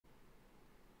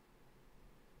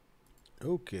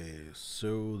Okay,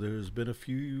 so there's been a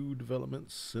few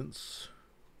developments since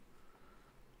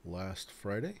last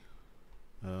Friday.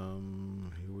 Here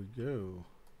we go.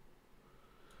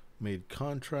 Made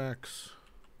contracts.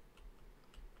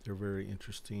 They're very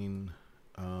interesting.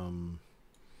 Um,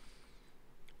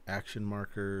 Action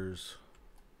markers.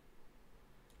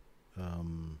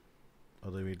 Um,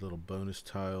 they made little bonus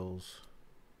tiles.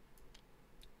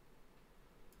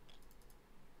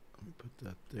 Let me put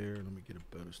that there. Let me get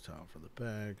a bonus tile for the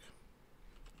bag.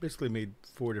 Basically made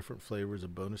 4 different flavors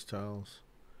of bonus tiles.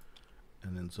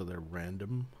 And then so they're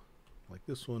random. Like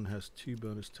this one has 2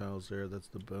 bonus tiles there. That's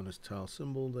the bonus tile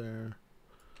symbol there.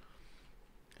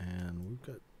 And we've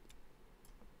got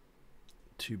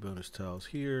 2 bonus tiles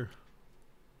here.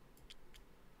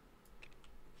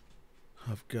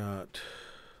 I've got,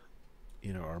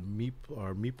 our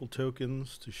meeple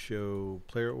tokens to show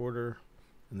player order,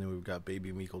 and then we've got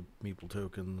baby meeple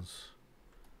tokens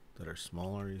that are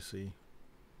smaller. You see,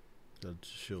 that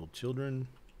show children.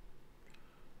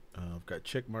 I've got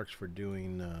check marks for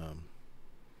doing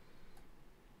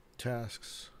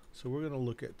tasks. So we're gonna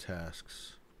look at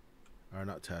tasks, or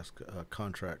not tasks,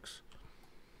 contracts,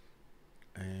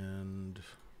 and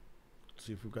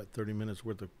see if we've got 30 minutes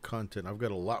worth of content. I've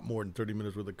got a lot more than 30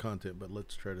 minutes worth of content, but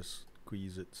let's try to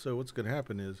squeeze it. So what's going to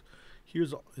happen is,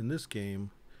 in this game,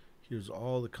 here's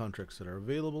all the contracts that are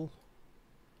available.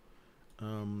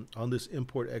 On this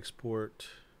import export,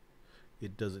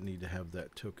 it doesn't need to have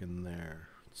that token there.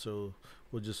 So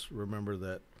we'll just remember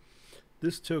that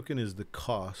this token is the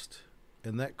cost,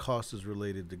 and that cost is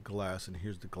related to glass, and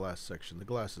here's the glass section. The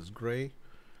glass is gray.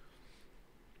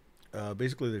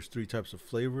 Basically, there's 3 types of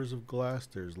flavors of glass.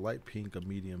 There's light pink, a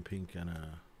medium pink, and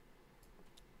a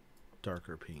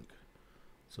darker pink.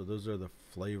 So those are the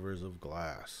flavors of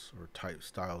glass, or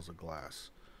styles of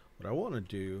glass. What I want to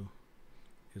do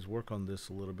is work on this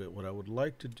a little bit. What I would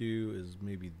like to do is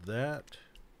maybe that,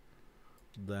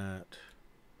 and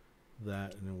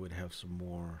then we'd have some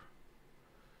more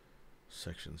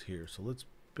sections here. So let's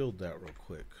build that real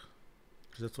quick,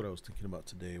 because that's what I was thinking about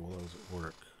today while I was at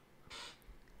work.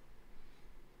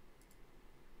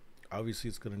 Obviously,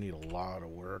 it's going to need a lot of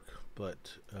work,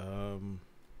 but for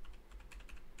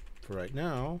right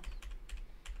now,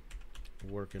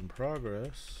 work in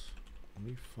progress. Let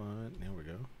me find. There we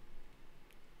go.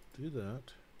 Do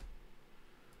that.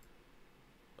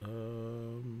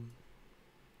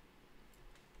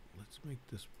 Let's make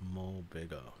this more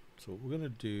bigger. So what we're going to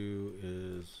do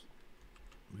is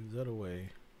move that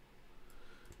away.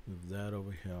 Move that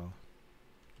over here.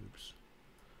 Oops.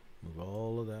 Move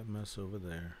all of that mess over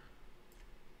there.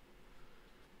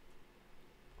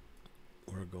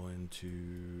 We're going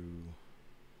to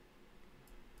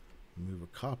move a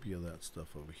copy of that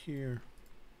stuff over here.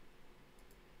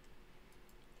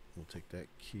 We'll take that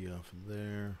key off of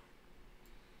there.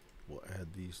 We'll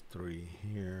add these 3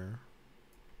 here.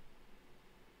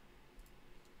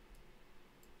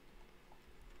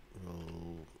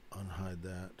 We'll unhide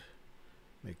that.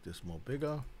 Make this more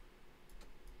bigger.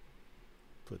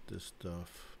 Put this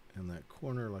stuff in that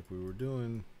corner like we were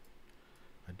doing.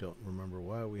 I don't remember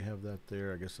why we have that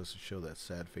there. I guess that's to show that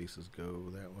sad faces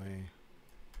go that way.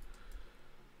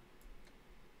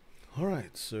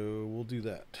 Alright, so we'll do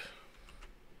that.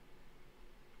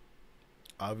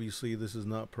 Obviously, this is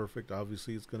not perfect.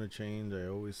 Obviously, it's going to change. I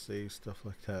always say stuff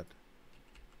like that.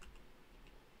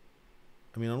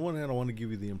 I mean, on one hand, I want to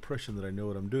give you the impression that I know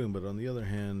what I'm doing, but on the other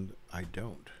hand, I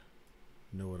don't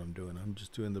know what I'm doing. I'm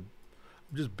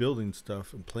just building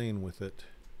stuff and playing with it.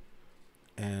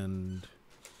 And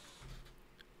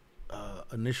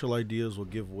initial ideas will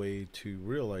give way to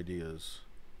real ideas,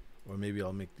 or maybe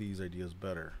I'll make these ideas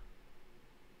better.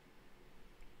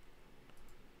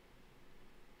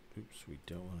 Oops, we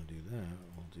don't want to do that.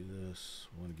 We'll do this.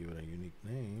 We want to give it a unique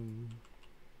name.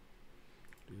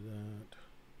 Do that.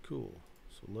 Cool.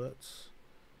 So let's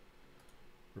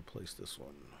replace this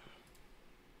one.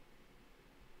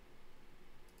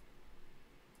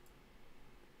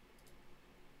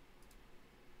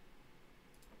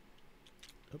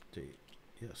 Update.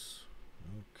 Yes.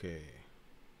 Okay.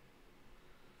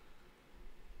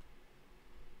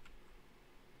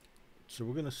 So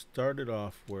we're going to start it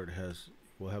off where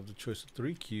we'll have the choice of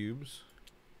 3 cubes,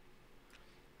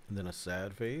 and then a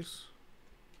sad face,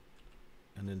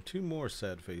 and then 2 more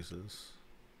sad faces.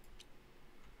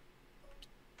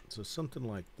 So something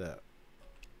like that.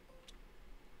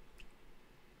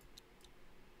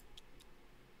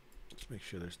 Let's make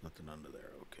sure there's nothing under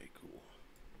there. Okay, cool.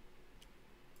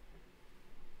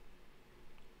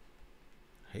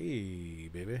 Hey,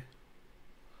 baby.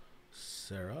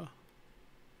 Sarah.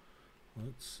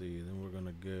 Let's see. Then we're going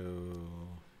to go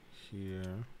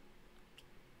here.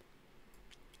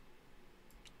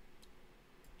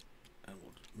 And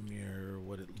we'll mirror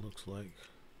what it looks like.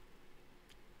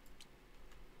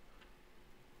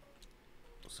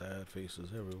 Sad faces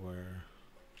everywhere.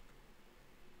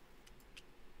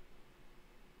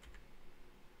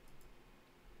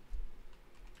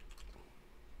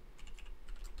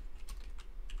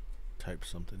 Type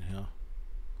something here.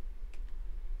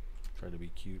 Try to be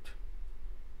cute.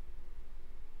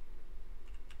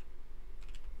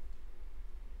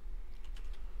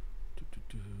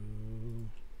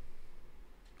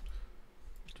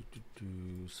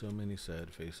 So many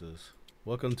sad faces.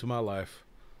 Welcome to my life.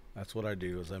 That's what I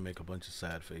do, is I make a bunch of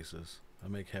sad faces. I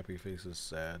make happy faces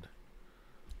sad.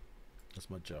 That's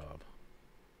my job.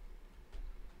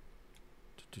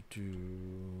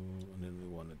 And then we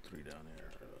wanted 3 down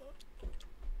here.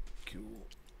 Cool.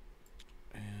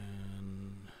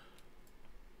 And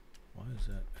why is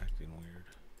that acting weird?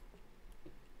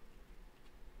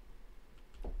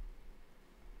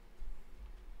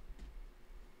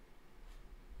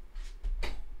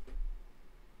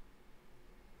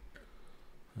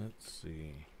 Let's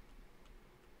see.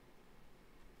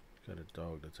 Got a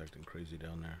dog that's acting crazy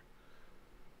down there.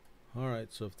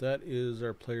 Alright, so if that is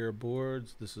our player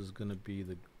boards, this is going to be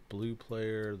the blue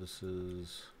player. This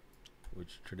is,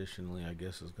 which traditionally I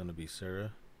guess is going to be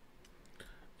Sarah.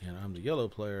 And I'm the yellow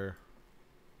player.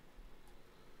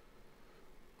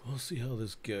 We'll see how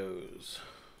this goes.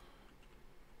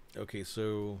 Okay,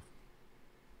 so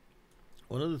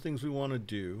one of the things we want to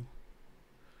do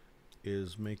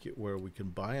is make it where we can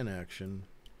buy an action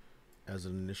as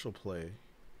an initial play,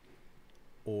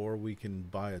 or we can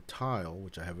buy a tile,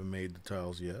 which I haven't made the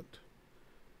tiles yet,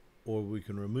 or we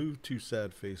can remove 2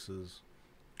 sad faces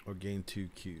or gain 2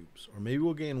 cubes, or maybe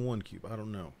we'll gain 1 cube. I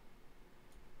don't know.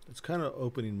 It's kind of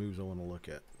opening moves I want to look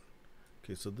at.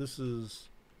 Okay, so this is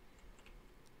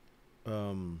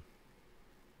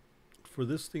for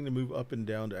this thing to move up and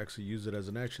down to actually use it as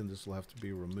an action, this will have to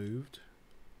be removed.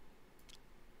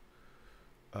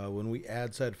 When we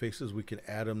add sad faces, we can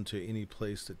add them to any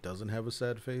place that doesn't have a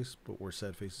sad face, but where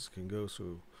sad faces can go.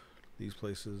 So these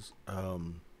places.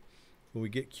 When we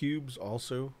get cubes,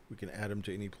 also we can add them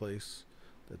to any place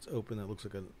that's open that looks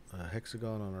like a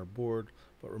hexagon on our board.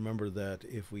 But remember that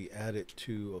if we add it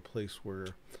to a place where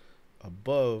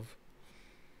above,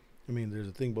 I mean there's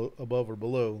a thing above or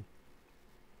below,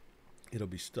 it'll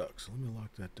be stuck. So let me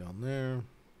lock that down there.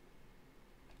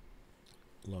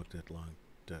 Lock that line.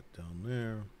 That down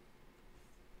there,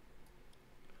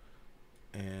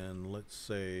 and let's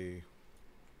say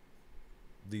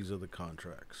these are the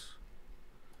contracts.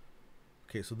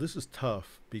 Okay, so this is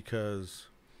tough because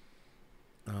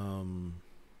I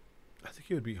think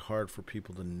it would be hard for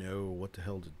people to know what the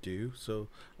hell to do. So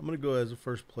I'm gonna go as a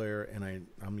first player, and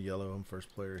I'm yellow. I'm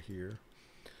first player here,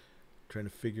 trying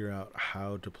to figure out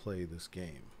how to play this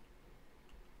game.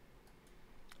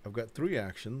 I've got 3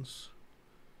 actions,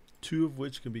 2 of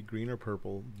which can be green or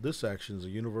purple. This action is a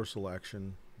universal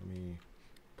action. Let me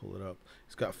pull it up.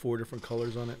 It's got 4 different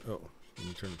colors on it. Oh, let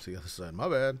me turn it to the other side. My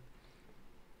bad.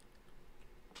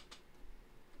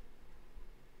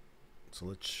 So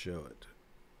let's show it.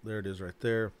 There it is right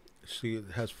there. See,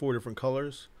 it has 4 different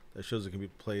colors. That shows it can be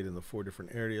played in the 4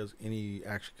 different areas. Any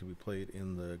action can be played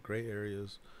in the gray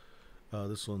areas.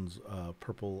 This one's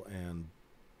purple and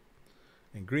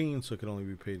green, so it can only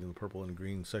be played in the purple and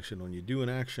green section. When you do an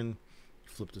action, you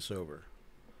flip this over.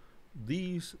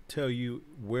 These tell you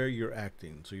where you're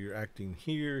acting. So you're acting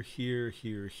here, here,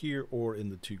 here, here, or in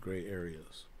the 2 gray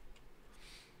areas.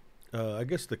 I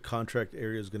guess the contract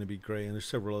area is going to be gray, and there's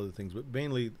several other things, but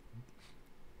mainly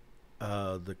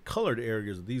the colored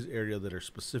areas, these areas that are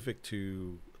specific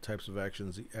to types of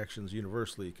actions, the actions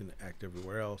universally can act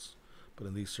everywhere else, but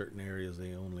in these certain areas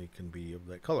they only can be of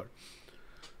that color.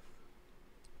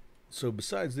 So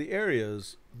besides the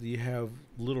areas, you have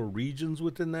little regions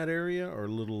within that area, or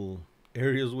little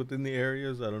areas within the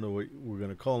areas. I don't know what we're going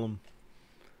to call them.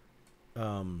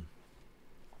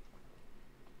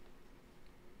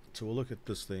 So we'll look at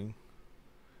this thing.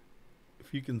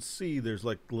 If you can see, there's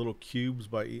like little cubes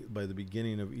by the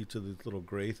beginning of each of these little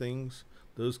gray things.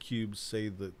 Those cubes say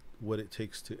that what it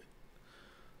takes to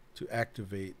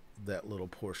activate that little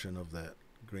portion of that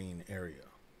green area.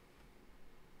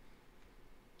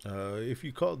 If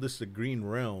you call this the green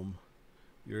realm,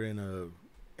 you're in a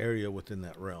area within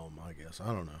that realm, I guess. I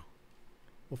don't know.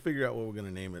 We'll figure out what we're going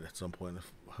to name it at some point.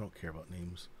 I don't care about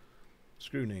names.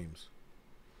 Screw names.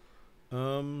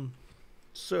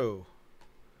 So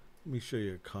let me show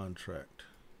you a contract.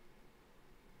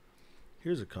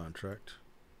 Here's a contract.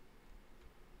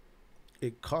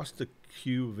 It costs a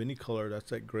cube of any color. That's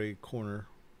that gray corner.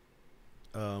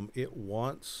 It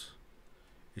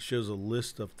shows a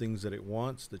list of things that it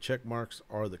wants. The check marks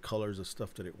are the colors of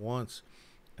stuff that it wants,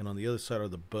 and on the other side are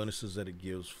the bonuses that it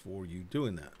gives for you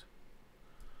doing that.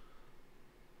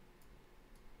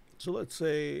 So let's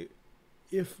say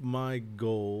if my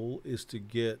goal is to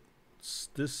get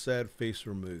this sad face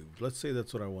removed, let's say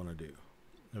that's what I want to do.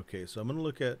 Okay, so I'm going to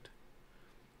look at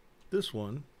this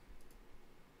one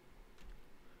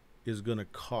is going to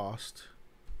cost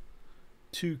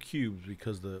 2 cubes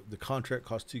because the contract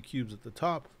costs 2 cubes at the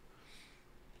top.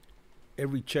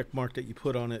 Every check mark that you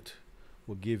put on it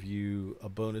will give you a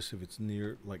bonus if it's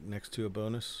near, like next to a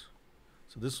bonus.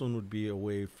 So this one would be a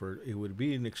way for, it would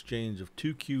be an exchange of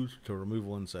 2 cubes to remove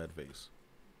 1 sad face.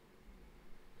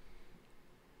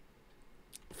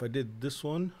 If I did this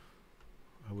one,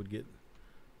 I would get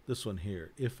this one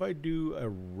here. If I do a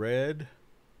red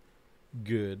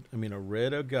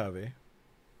agave,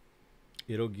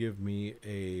 it'll give me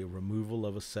a removal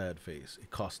of a sad face.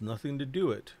 It costs nothing to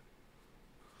do it.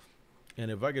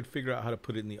 And if I could figure out how to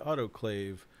put it in the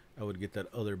autoclave, I would get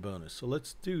that other bonus. So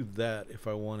let's do that if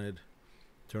I wanted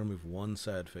to remove 1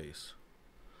 sad face.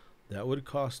 That would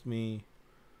cost me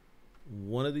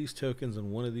 1 of these tokens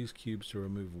and 1 of these cubes to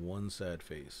remove 1 sad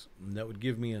face. And that would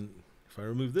give me if I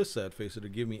remove this sad face, it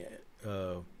would give me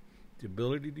the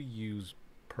ability to use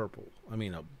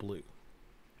blue.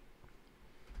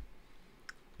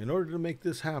 In order to make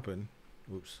this happen,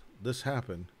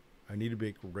 I need to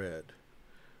make red.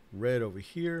 Red over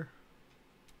here.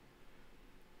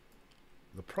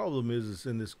 The problem is it's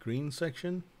in this green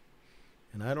section,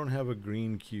 and I don't have a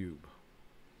green cube.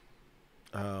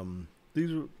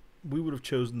 We would have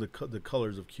chosen the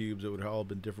colors of cubes. It would have all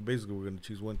been different. Basically, we're going to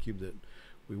choose one cube that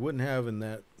we wouldn't have, and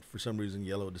that for some reason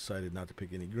yellow decided not to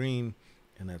pick any green,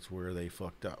 and that's where they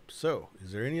fucked up. So,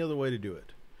 is there any other way to do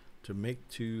it? To make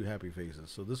 2 happy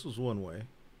faces. So this was one way.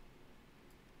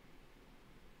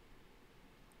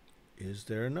 Is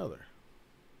there another?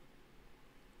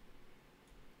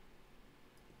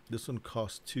 This one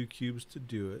costs 2 cubes to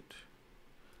do it.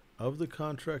 Of the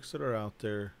contracts that are out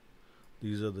there,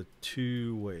 these are the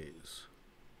 2 ways.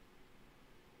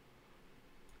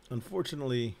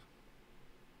 Unfortunately,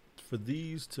 for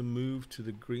these to move to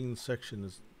the green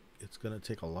section, it's going to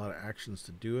take a lot of actions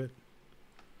to do it.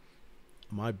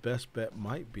 My best bet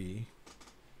might be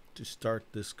to start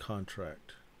this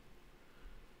contract,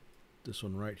 this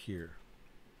one right here,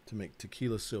 to make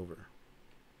tequila silver.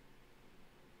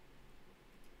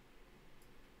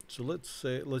 So let's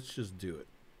just do it,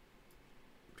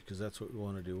 because that's what we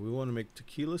want to do. We want to make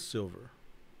tequila silver.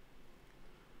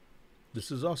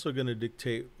 This is also going to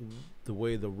dictate the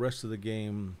way the rest of the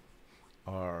game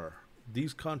are.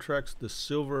 These contracts, the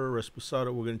silver,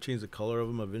 Resposado, we're going to change the color of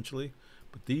them eventually.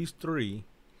 But these 3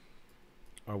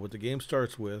 are what the game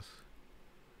starts with.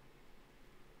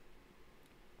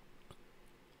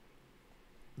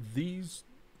 The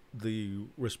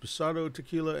Resposado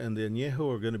tequila and the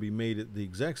Añejo are going to be made the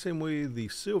exact same way the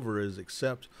silver is,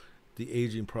 except the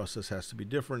aging process has to be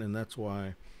different. And that's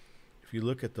why if you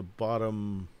look at the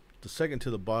bottom, the second to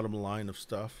the bottom line of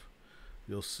stuff,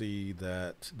 you'll see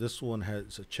that this one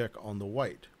has a check on the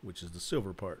white, which is the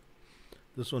silver part.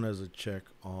 This one has a check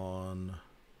on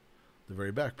the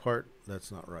very back part.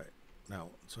 That's not right.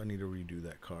 Now, so I need to redo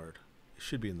that card. It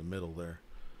should be in the middle there.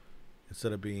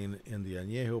 Instead of being in the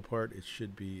Añejo part, it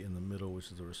should be in the middle,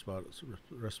 which is the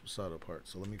Resposado part.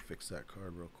 So let me fix that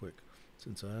card real quick,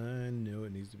 since I know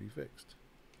it needs to be fixed.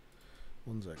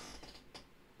 1 second.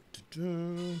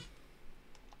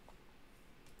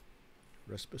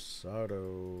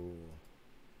 Resposado.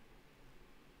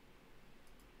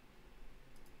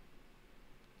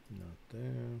 Not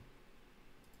there.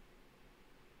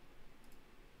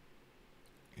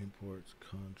 Imports,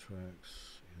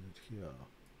 contracts, is it here?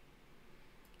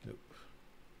 Nope.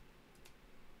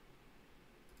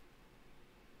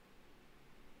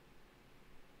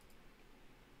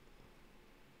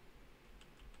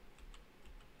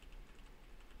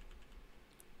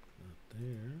 Not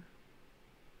there.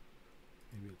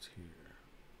 Maybe it's here.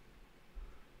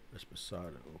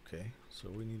 Resposado. Okay, so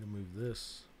we need to move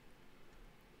this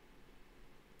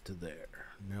to there.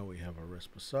 Now we have our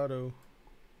Resposado,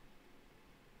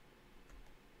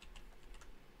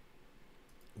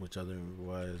 which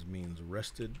otherwise means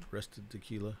rested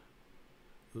tequila.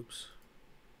 Oops.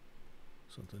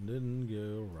 Something didn't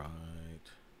go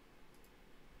right.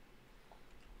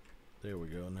 There we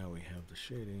go. Now we have the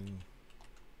shading.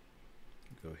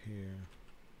 Go here.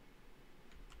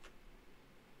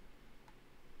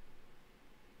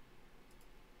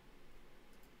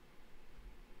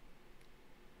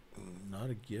 Not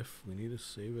a GIF. We need to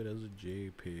save it as a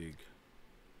JPEG.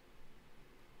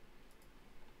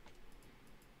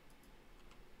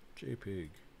 JPEG.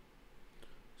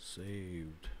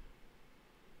 Saved.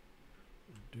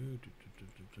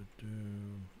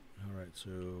 Alright, so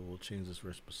we'll change this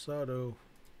Resposado.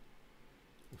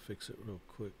 We'll fix it real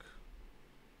quick.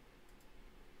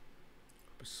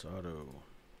 Resposado.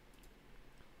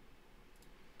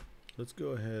 Let's go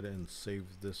ahead and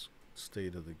save this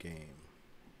state of the game.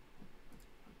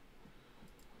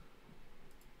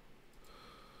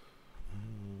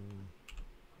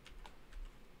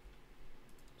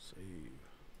 Save.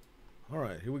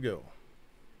 Alright, here we go.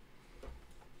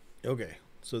 Okay,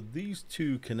 so these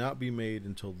two cannot be made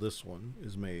until this one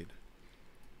is made.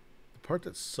 The part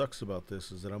that sucks about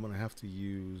this is that I'm going to have to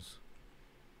use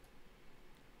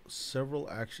several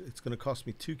actions. It's going to cost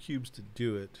me 2 cubes to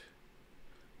do it,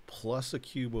 plus a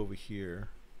cube over here.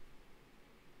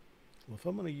 Well, if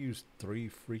I'm going to use 3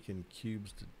 freaking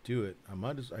cubes to do it,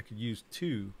 I could use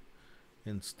 2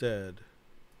 instead.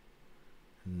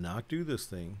 Not do this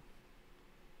thing.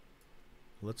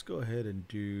 Let's go ahead and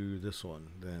do this one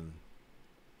then.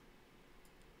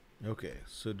 Okay,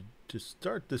 so to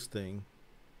start this thing,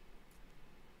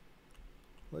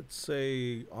 let's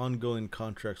say ongoing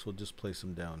contracts, we'll just place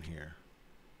them down here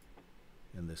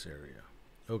in this area.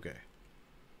 Okay,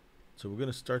 so we're going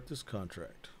to start this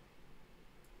contract.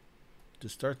 To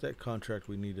start that contract,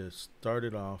 we need to start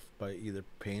it off by either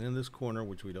paying in this corner,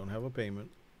 which we don't have a payment.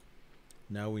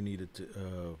 Now we need it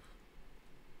to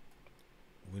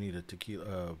we need a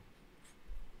tequila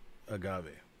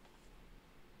agave.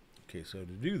 Okay, so to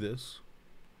do this,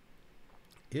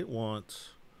 it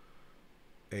wants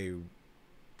a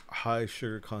high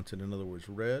sugar content, in other words,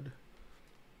 red.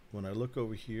 When I look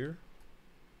over here,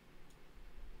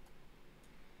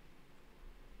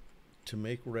 to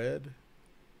make red,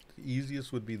 the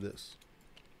easiest would be this.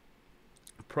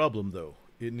 Problem though,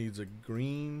 it needs a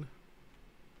green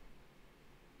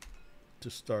to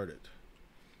start it.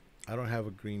 I don't have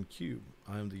a green cube.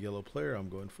 I'm the yellow player. I'm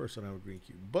going first. I don't have a green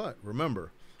cube. But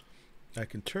remember, I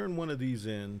can turn one of these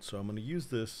in. So I'm going to use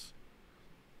this.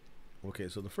 Okay,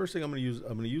 so the first thing I'm going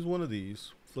to use one of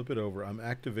these, flip it over. I'm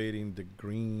activating the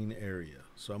green area.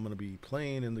 So I'm going to be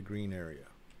playing in the green area.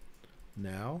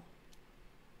 Now,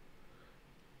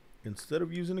 instead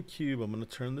of using a cube, I'm going to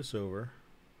turn this over.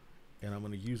 And I'm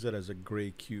going to use that as a gray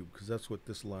cube, because that's what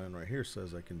this line right here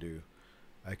says I can do.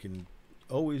 I can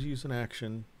always use an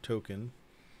action token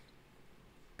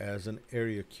as an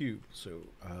area cube. So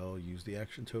I'll use the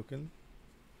action token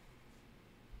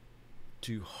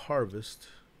to harvest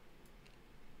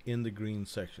in the green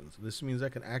sections. This means I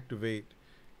can activate,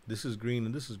 this is green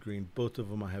and this is green, both of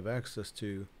them I have access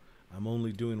to. I'm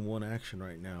only doing one action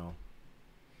right now.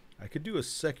 I could do a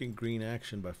second green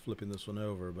action by flipping this one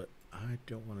over, but I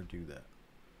don't want to do that.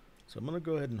 So I'm going to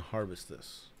go ahead and harvest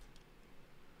this.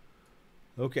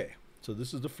 Okay, so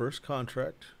this is the first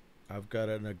contract. I've got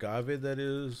an agave that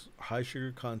is high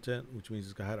sugar content, which means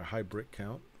it's got a high brick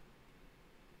count.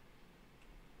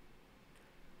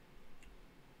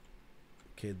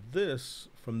 Okay, this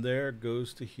from there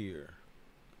goes to here.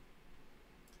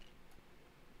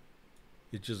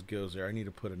 It just goes there. I need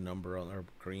to put a number on, or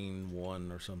green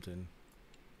 1 or something.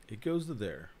 It goes to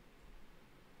there.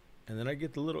 And then I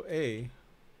get the little A.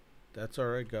 That's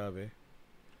our agave.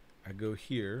 I go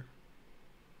here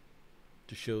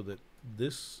to show that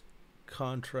this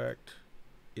contract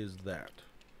is that.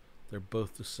 They're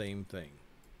both the same thing.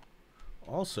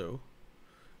 Also,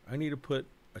 I need to put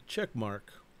a check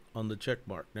mark on the check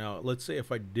mark. Now, let's say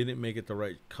if I didn't make it the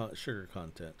right sugar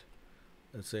content.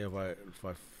 Let's say if I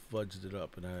fudged it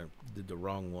up and I did the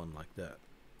wrong one like that.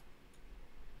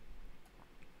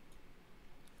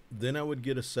 Then I would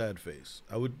get a sad face.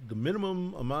 The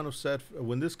minimum amount of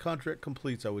when this contract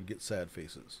completes, I would get sad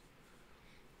faces.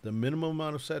 The minimum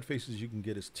amount of sad faces you can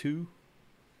get is 2.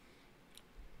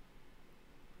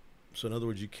 So in other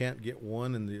words, you can't get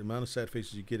 1, and the amount of sad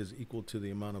faces you get is equal to the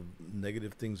amount of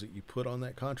negative things that you put on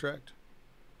that contract.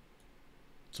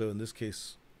 So in this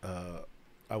case,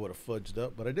 I would have fudged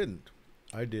up, but I didn't.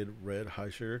 I did red high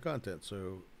sugar content.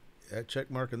 So that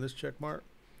check mark and this check mark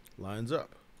lines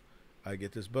up. I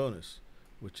get this bonus,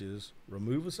 which is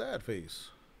remove a sad face.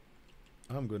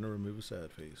 I'm going to remove a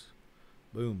sad face.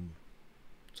 Boom.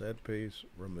 Sad face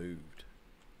removed.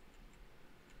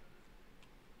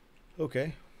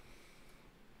 Okay.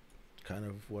 Kind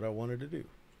of what I wanted to do.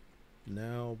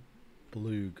 Now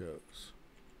blue goes.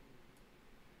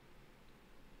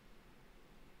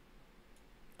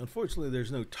 Unfortunately,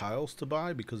 there's no tiles to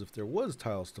buy, because if there was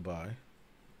tiles to buy,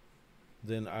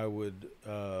 then I would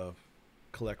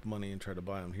collect money and try to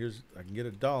buy them. I can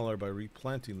get $1 by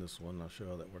replanting this one. I'll show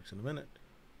how that works in a minute.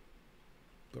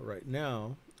 But right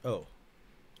now,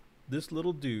 this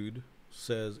little dude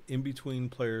says in between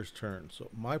players' turns. So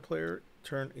my player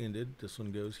turn ended. This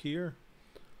one goes here.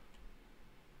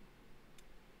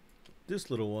 This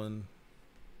little one,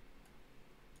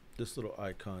 this little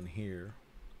icon here.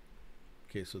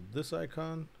 Okay, so this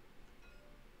icon,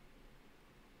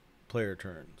 player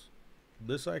turns.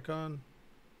 This icon,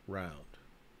 round.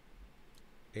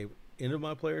 End of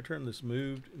my player turn, this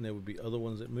moved, and there would be other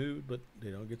ones that moved, but they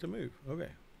don't get to move.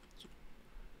 Okay. So,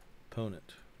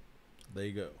 opponent. There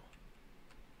you go.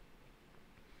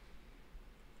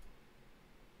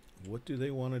 What do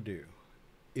they want to do?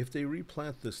 If they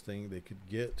replant this thing, they could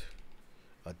get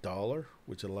 $1,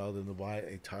 which allowed them to buy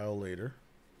a tile later.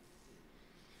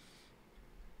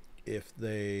 If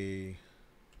they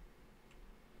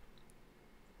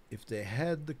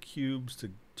had the cubes to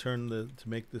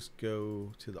make this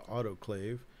go to the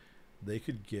autoclave, they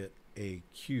could get a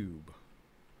cube.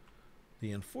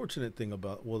 The unfortunate thing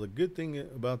about, well, the good thing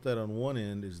about that on one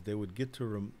end is they would get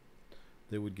to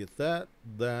they would get that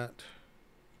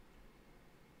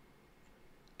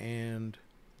and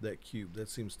that cube. That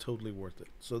seems totally worth it.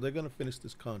 So they're going to finish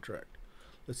this contract.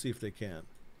 Let's see if they can.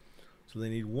 So they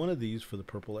need one of these for the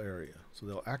purple area. So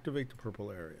they'll activate the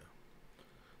purple area.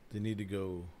 They need to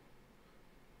go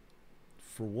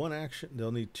for one action.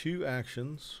 They'll need 2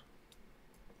 actions.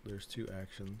 There's 2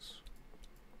 actions,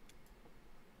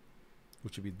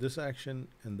 which would be this action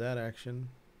and that action.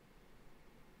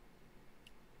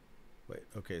 Wait,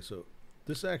 okay, so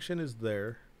this action is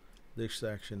there. This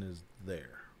action is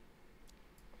there.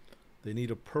 They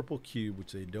need a purple cube,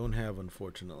 which they don't have,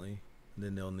 unfortunately. And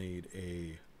then they'll need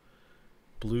a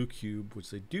blue cube,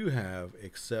 which they do have,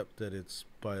 except that it's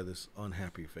by this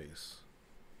unhappy face.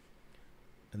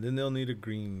 And then they'll need a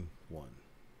green one.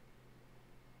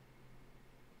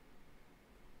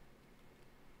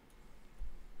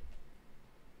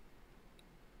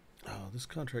 Oh, this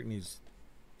contract needs,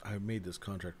 I made this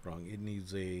contract wrong. It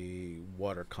needs a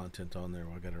water content on there.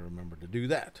 I got to remember to do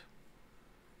that.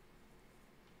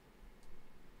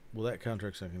 Well, that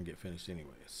contract's not going to get finished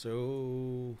anyway.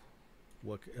 So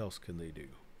what else can they do?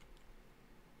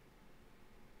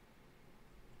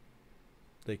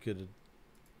 They could,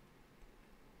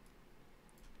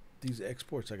 these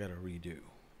exports I got to redo.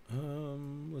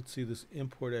 Let's see, this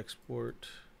import export.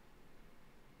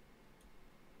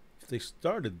 If they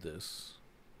started this,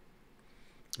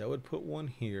 that would put one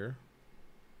here.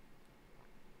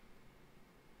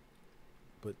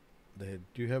 But they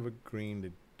do have a green,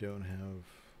 they don't have,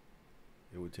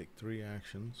 it would take 3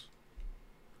 actions,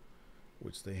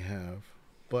 which they have,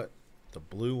 but the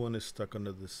blue one is stuck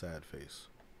under the sad face.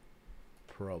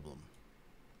 Problem.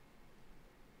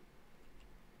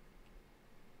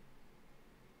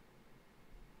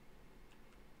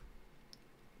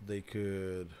 They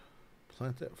could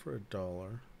plant that for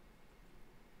 $1.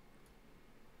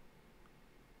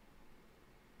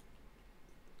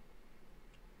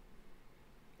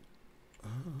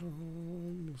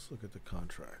 Let's look at the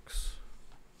contracts.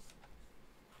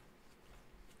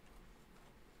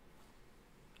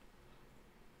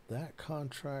 That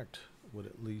contract would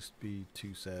at least be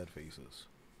 2 sad faces.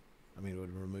 I mean, it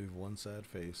would remove 1 sad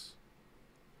face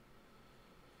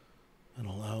and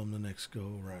allow them the next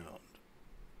go around.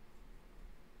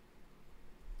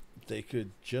 They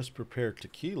could just prepare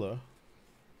tequila.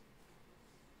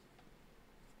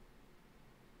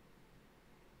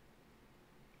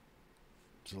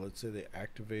 So let's say they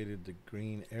activated the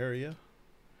green area,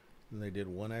 and they did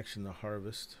 1 action to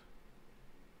harvest,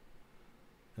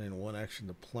 and then 1 action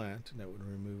to plant, and that would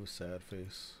remove a sad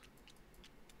face.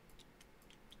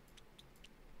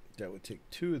 That would take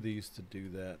 2 of these to do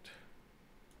that,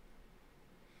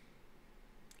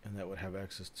 and that would have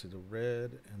access to the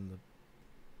red and the.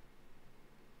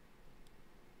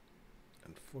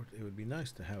 It would be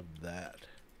nice to have that,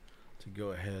 to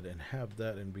go ahead and have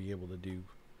that and be able to do.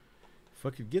 If I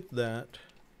could get that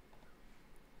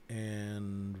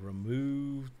and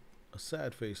remove a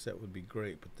sad face, that would be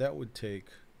great, but that would take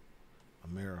a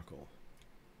miracle.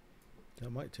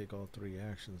 That might take all 3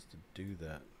 actions to do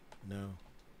that. No.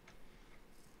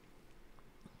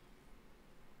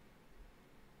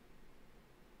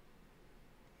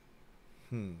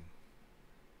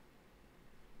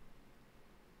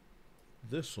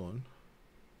 This one.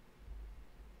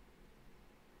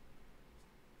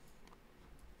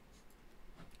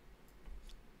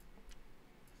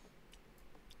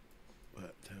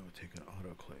 But that would take an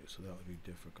autoclave, so that would be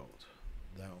difficult.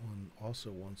 That one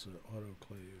also wants an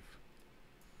autoclave.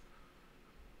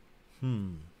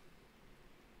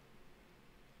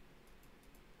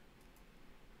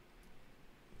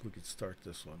 We could start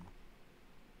this one.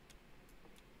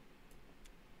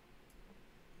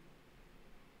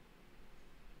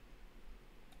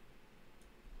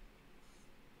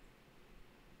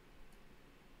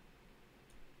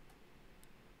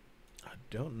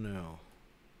 don't know.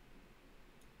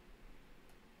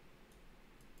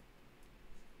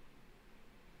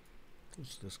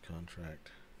 What's this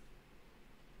contract?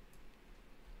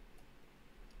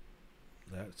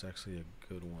 That's actually a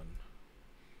good one.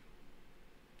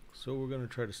 So we're going to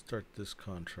try to start this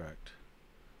contract.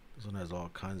 This one has all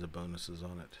kinds of bonuses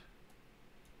on it.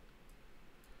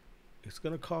 It's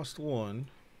going to cost 1.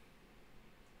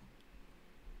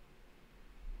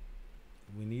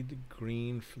 We need the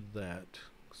green for that.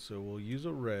 So we'll use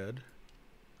a red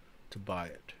to buy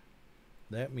it.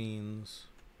 That means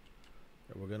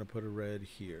that we're going to put a red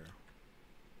here.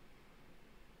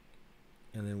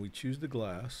 And then we choose the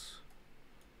glass.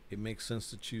 It makes sense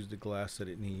to choose the glass that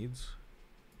it needs.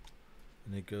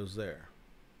 And it goes there.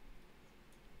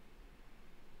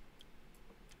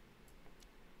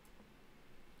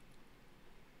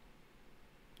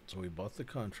 So we bought the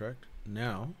contract.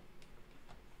 Now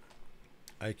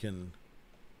I can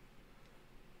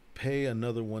pay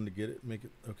another one to get it, make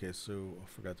it. Okay, so I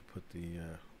forgot to put the,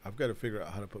 I've got to figure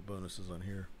out how to put bonuses on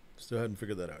here. Still hadn't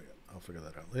figured that out yet. I'll figure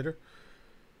that out later.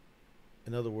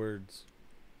 In other words,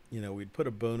 you know, we'd put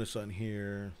a bonus on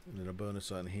here and then a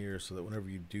bonus on here so that whenever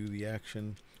you do the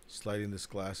action, sliding this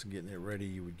glass and getting it ready,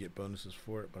 you would get bonuses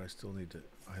for it, but I still need to,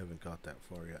 I haven't got that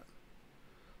far yet.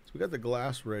 So we got the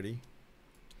glass ready.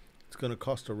 It's going to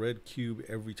cost a red cube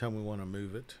every time we want to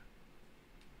move it.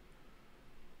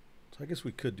 So I guess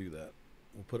we could do that.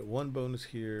 We'll put one bonus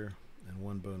here and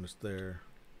one bonus there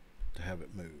to have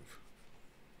it move.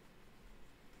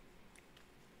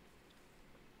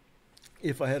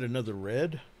 If I had another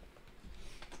red,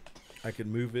 I could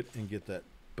move it and get that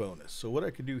bonus. So what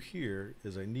I could do here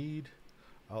is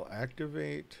I'll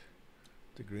activate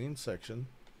the green section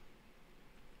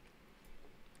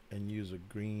and use a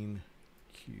green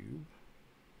cube.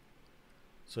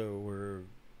 So we're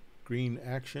green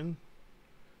action,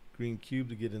 green cube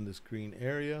to get in this green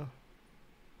area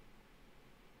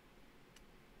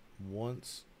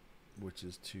once, which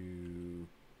is to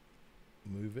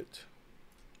move it.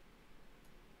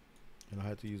 And I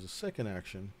have to use a second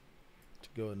action to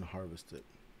go ahead and harvest it.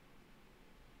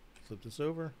 Flip this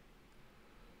over,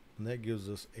 and that gives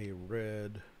us a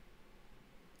red,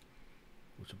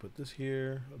 which will put this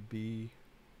here, a B,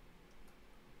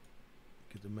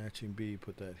 get the matching B,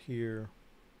 put that here,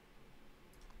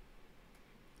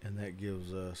 and that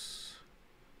gives us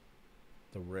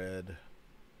the red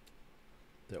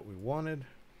that we wanted.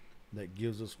 That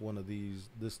gives us one of these,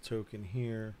 this token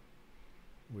here,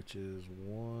 which is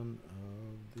one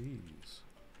of these.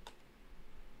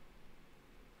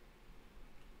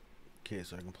 Okay,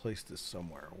 so I can place this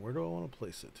somewhere. Where do I want to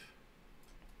place it?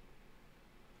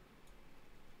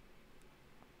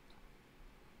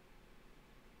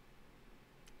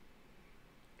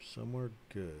 Somewhere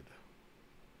good.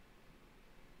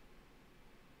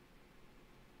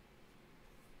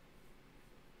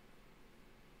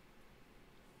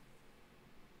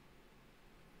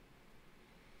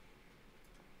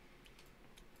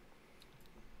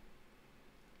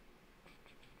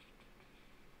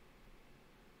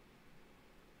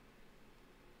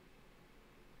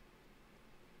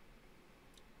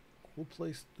 We'll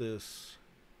place this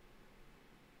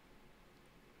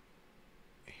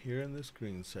here in this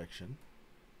green section.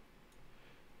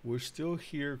 We're still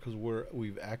here because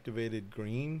we've activated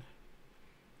green,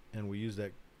 and we use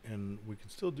that, and we can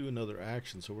still do another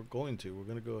action. So we're going to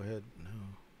go ahead. No,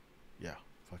 yeah,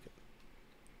 fuck it.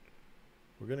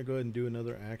 We're going to go ahead and do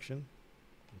another action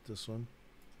with this one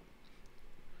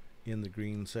in the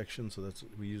green section. So that's,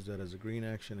 we use that as a green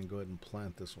action, and go ahead and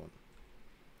plant this one.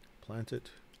 Plant it,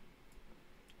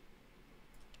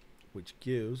 which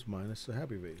gives minus a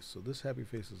happy face. So this happy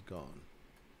face is gone.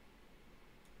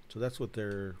 So that's what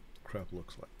their crap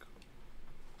looks like.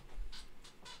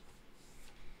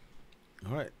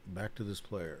 All right, back to this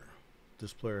player.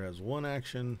 This player has one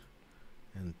action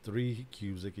and 3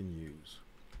 cubes they can use.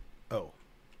 Oh,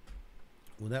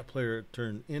 when that player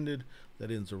turn ended,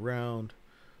 that ends a round.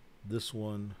 This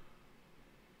one,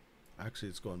 actually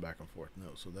it's going back and forth.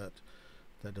 No, so that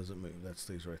doesn't move. That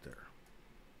stays right there.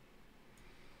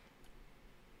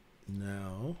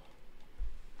 Now,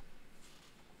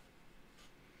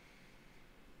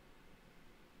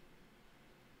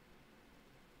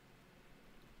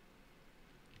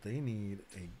 they need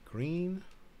a green,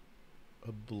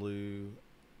 a blue.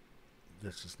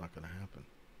 That's just not going to happen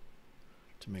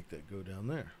to make that go down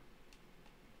there.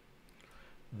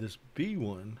 This B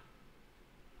one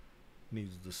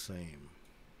needs the same.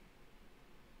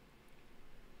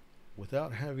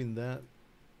 Without having that,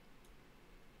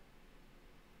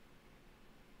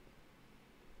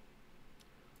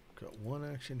 got one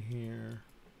action here,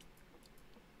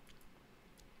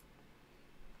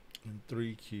 and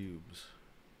 3 cubes.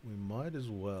 We might as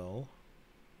well.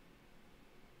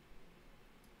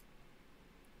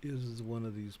 Is one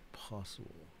of these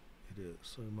possible? It is,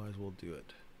 so we might as well do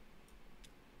it.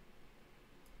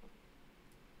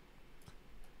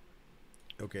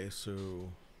 Okay,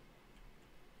 so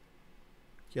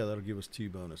yeah, that'll give us 2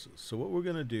 bonuses. So what we're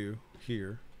going to do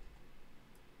here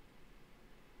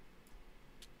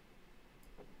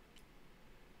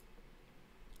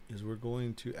is we're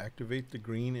going to activate the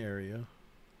green area.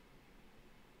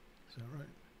 Is that right?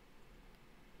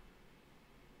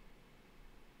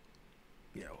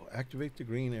 Yeah, we'll activate the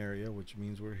green area, which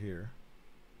means we're here.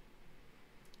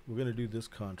 We're going to do this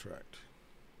contract.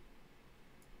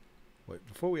 Wait,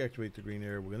 before we activate the green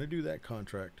area, we're going to do that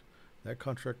contract. That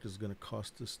contract is going to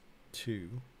cost us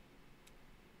 2.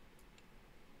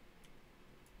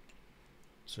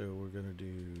 So we're going to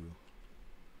do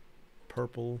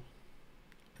purple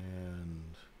and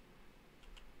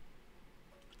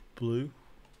blue.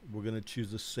 We're going to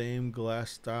choose the same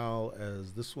glass style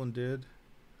as this one did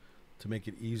to make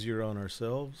it easier on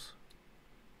ourselves.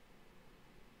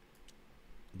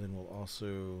 Then we'll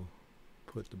also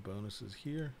put the bonuses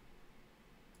here.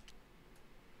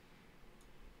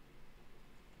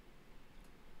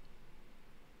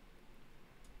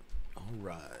 All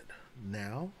right,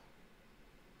 now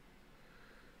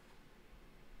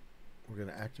we're going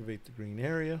to activate the green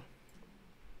area,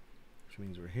 which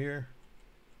means we're here.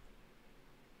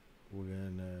 We're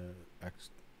going to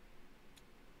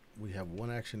we have one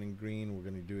action in green. We're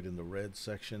going to do it in the red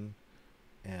section,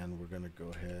 and we're going to go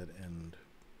ahead and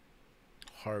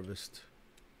harvest.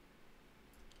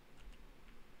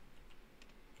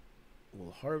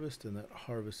 We'll harvest, and that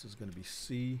harvest is going to be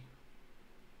C,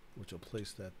 which will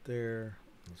place that there.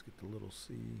 Let's get the little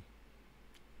c.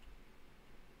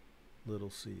 Little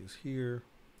c is here.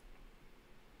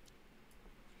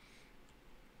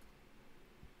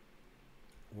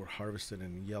 We're harvested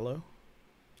in yellow.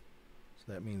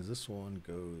 So that means this one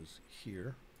goes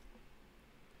here,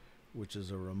 which is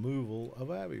a removal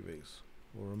of a happy face.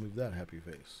 We'll remove that happy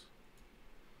face.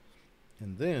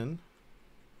 And then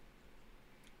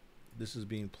this is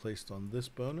being placed on this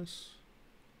bonus.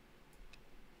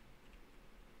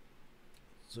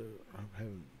 So I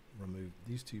haven't removed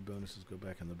these 2 bonuses, go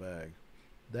back in the bag.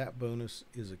 That bonus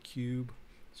is a cube,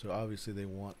 so obviously they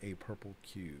want a purple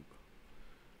cube.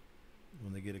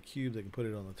 When they get a cube, they can put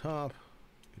it on the top.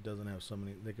 It doesn't have so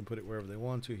many, they can put it wherever they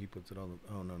want to. He puts it on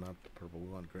the, oh no, not purple, we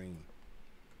want green.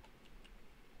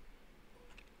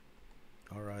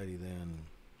 Alrighty then.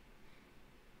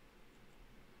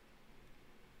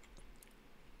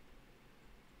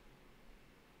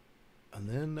 And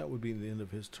then that would be the end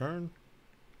of his turn.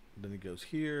 Then he goes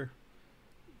here.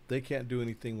 They can't do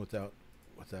anything without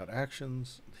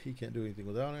actions. He can't do anything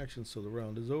without actions, so the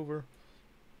round is over.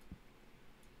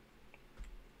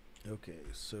 Okay,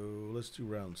 so let's do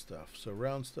round stuff. So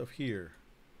round stuff here.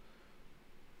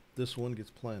 This one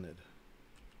gets planted.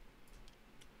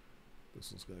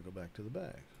 This one's going to go back to the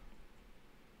bag.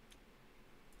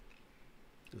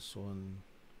 This one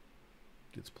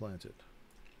gets planted.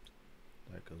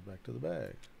 That goes back to the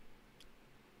bag.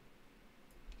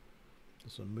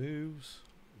 This one moves.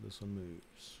 This one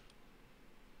moves.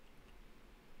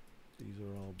 These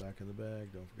are all back in the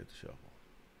bag. Don't forget to shuffle.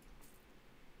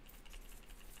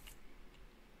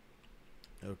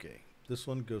 Okay, this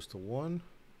one goes to 1.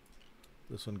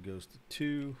 This one goes to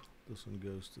 2. This one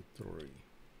goes to 3.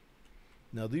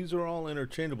 Now these are all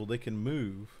interchangeable. They can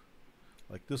move.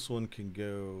 Like this one can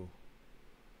go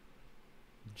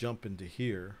jump into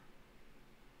here,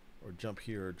 or jump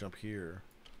here, or jump here.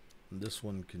 And this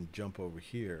one can jump over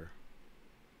here.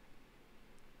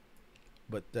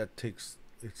 But that takes,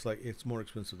 it's like, it's more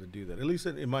expensive to do that. At least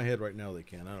in my head right now they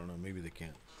can. I don't know, maybe they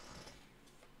can't.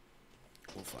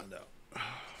 We'll find out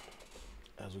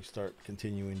as we start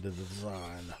continuing the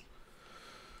design.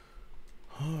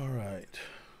 All right.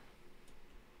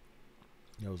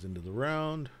 That was into the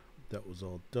round. That was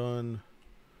all done.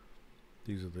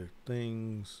 These are the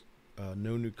things.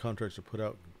 No new contracts are put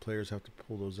out. Players have to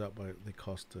pull those out, they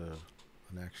cost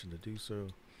an action to do so.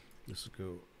 This will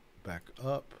go back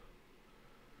up.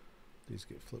 These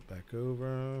get flipped back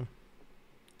over.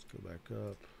 Let's go back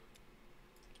up.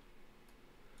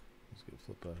 Let's get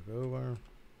flipped back over.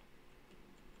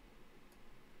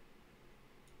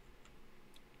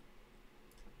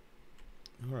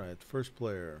 All right, first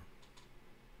player.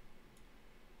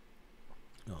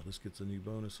 Oh, this gets a new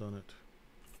bonus on it.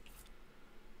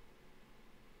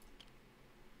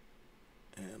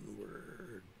 And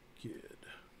we're good.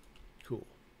 Cool.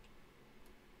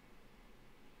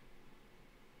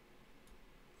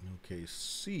 Okay,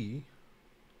 C,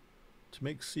 to To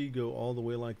make C go all the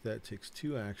way like that takes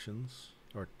 2 actions,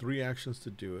 or 3 actions to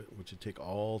do it, which would take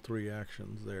all 3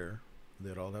 actions there.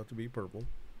 They'd all have to be purple.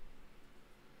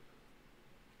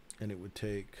 And it would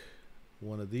take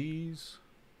one of these,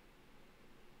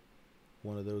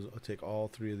 one of those. I'll take all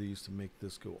 3 of these to make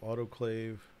this go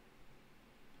autoclave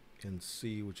in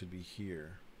C, which would be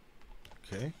here.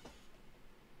 Okay.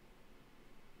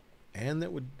 And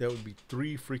that would be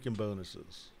 3 freaking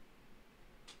bonuses.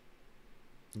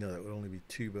 No, that would only be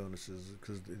 2 bonuses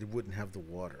because it wouldn't have the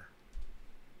water.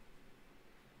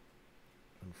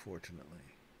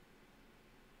 Unfortunately.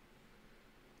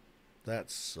 That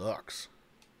sucks.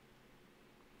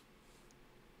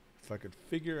 If I could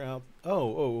figure out...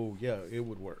 Oh, yeah, it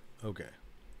would work. Okay.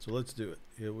 So let's do it.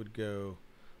 It would go...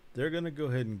 They're going to go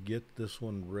ahead and get this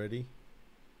one ready.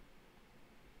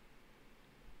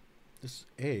 This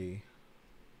A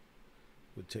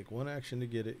would take 1 action to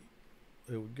get it.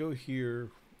 It would go here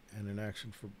and an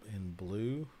action for in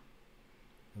blue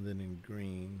and then in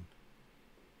green.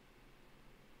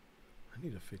 I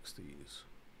need to fix these.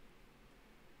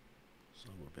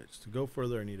 Son of a bitch. To go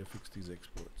further, I need to fix these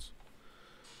exports.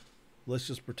 Let's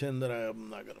just pretend that I'm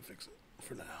not going to fix it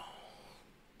for now.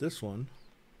 This one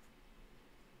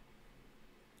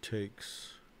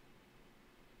takes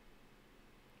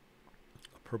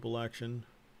a purple action,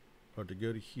 or to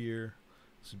go to here,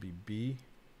 this would be B.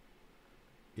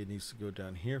 It needs to go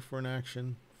down here for an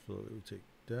action, so it would take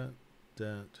that,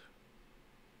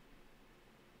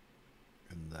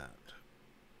 and that.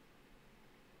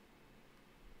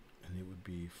 And it would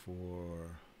be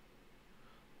for...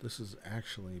 This is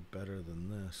actually better than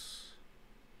this.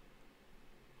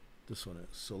 This one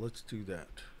is. So let's do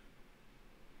that.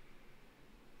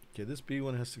 Okay, this B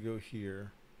one has to go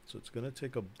here. So it's going to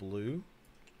take a blue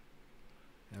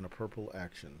and a purple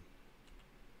action.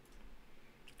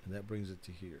 And that brings it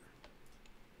to here.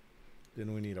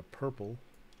 Then we need a purple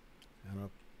and a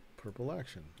purple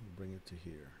action. We'll bring it to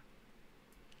here.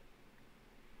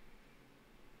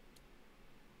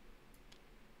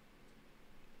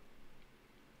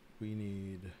 We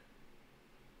need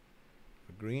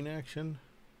a green action,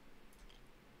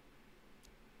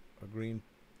 a green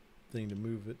thing to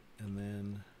move it, and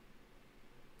then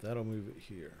that'll move it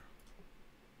here.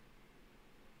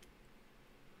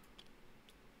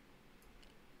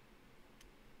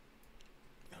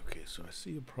 Okay, so I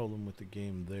see a problem with the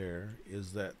game there,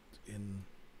 is that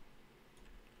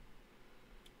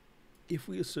if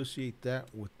we associate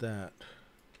that with that,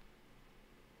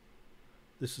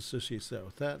 this associates that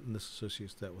with that, and this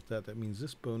associates that with that. That means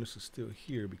this bonus is still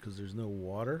here because there's no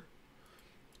water.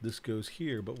 This goes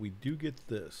here, but we do get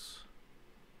this.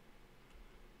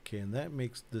 Okay, and that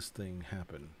makes this thing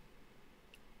happen.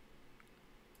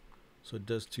 So it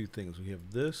does 2 things. We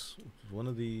have this, which is one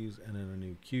of these, and then a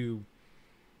new cube.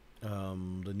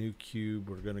 The new cube,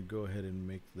 we're going to go ahead and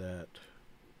make that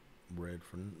red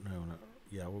for... No, not...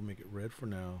 Yeah, we'll make it red for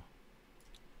now.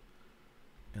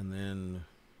 And then...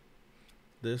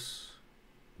 This,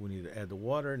 we need to add the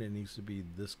water, and it needs to be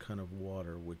this kind of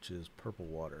water, which is purple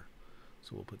water.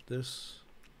 So we'll put this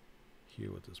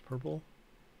here with this purple.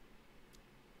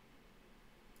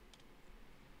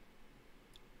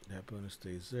 That bonus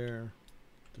stays there.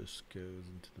 This goes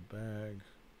into the bag.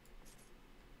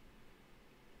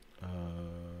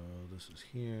 This is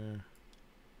here.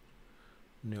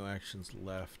 No actions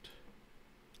left.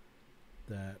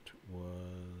 That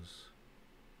was...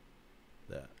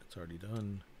 that. It's already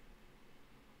done.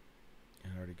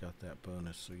 And I already got that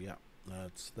bonus. So yeah,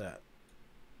 that's that.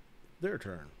 Their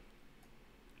turn.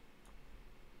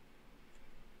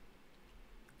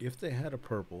 If they had a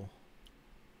purple,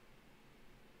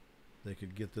 they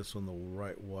could get this on the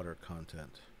right water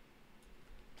content.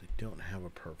 They don't have a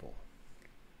purple.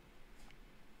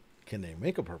 Can they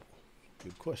make a purple?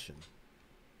 Good question.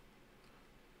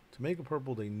 To make a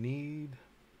purple, they need...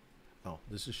 Oh,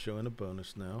 this is showing a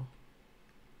bonus now.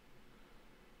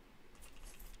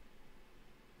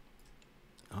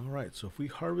 Alright, so if we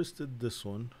harvested this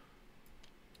one,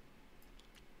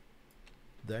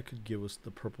 that could give us the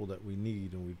purple that we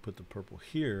need, and we'd put the purple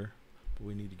here, but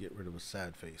we need to get rid of a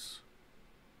sad face.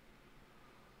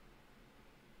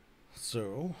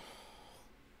 So,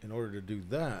 in order to do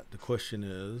that, the question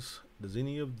is, does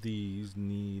any of these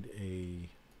need a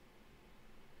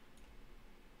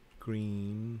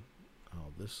green?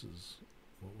 Oh, this is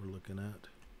what we're looking at.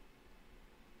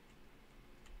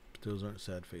 But those aren't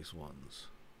sad face ones.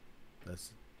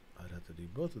 That's, I'd have to do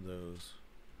both of those.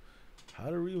 How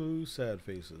to remove sad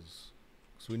faces?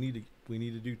 So we need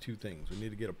to do 2 things. We need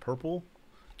to get a purple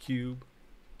cube.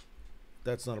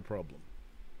 That's not a problem.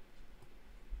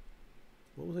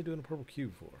 What was I doing a purple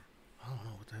cube for? I don't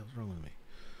know what the hell's wrong with me.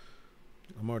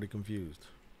 I'm already confused.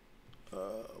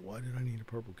 Why did I need a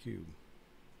purple cube?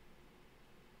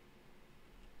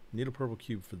 Need a purple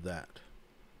cube for that,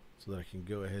 so that I can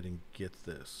go ahead and get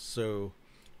this. So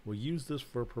we'll use this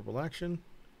for a purple action,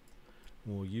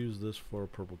 and we'll use this for a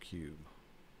purple cube.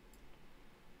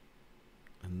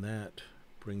 And that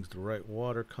brings the right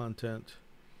water content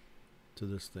to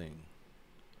this thing.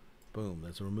 Boom,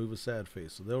 that's a remove a sad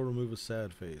face. So they'll remove a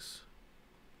sad face.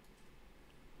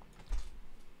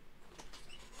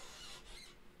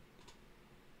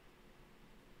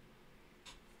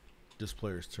 This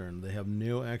player's turn. They have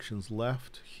no actions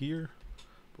left here,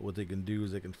 but what they can do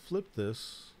is they can flip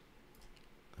this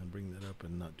and bring that up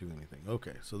and not do anything.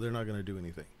 Okay, so they're not going to do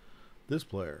anything. This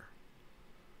player,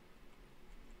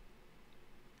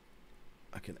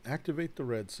 I can activate the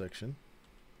red section,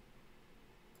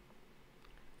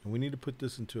 and we need to put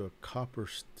this into a copper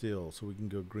still so we can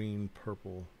go green,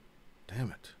 purple. Damn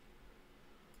it.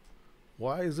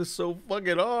 Why is this so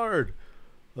fucking hard?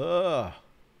 Ugh.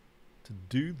 To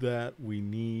do that, we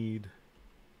need...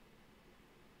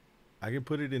 I can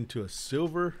put it into a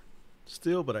silver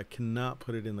still, but I cannot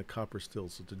put it in the copper still.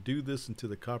 So to do this into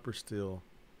the copper still...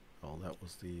 Oh, that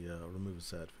was the remove a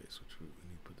sad face, which we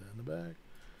need to put that in the bag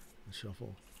and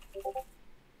shuffle.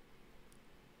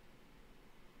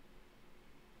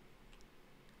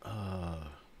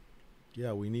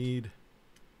 Yeah, we need...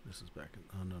 This is back in...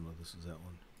 Oh, no, this is that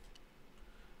one.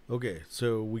 Okay,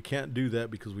 so we can't do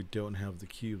that because we don't have the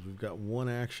cubes. We've got one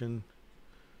action.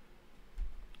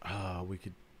 We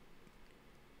could...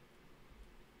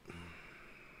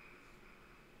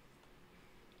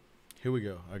 Here we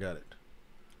go. I got it.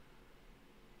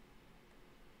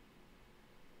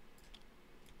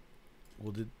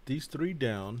 We'll do these three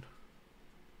down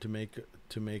to make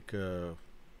an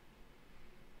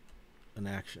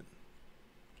action.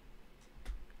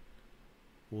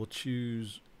 We'll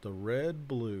choose the red,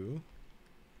 blue.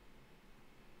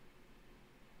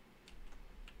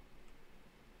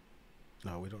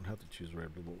 No, we don't have to choose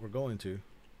red, blue, but we're going to.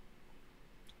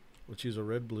 We'll choose a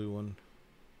red, blue one.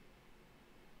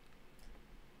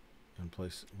 And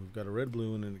place. We've got a red,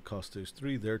 blue one, and it costs those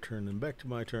three. Their turn, and back to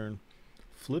my turn.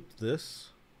 Flip this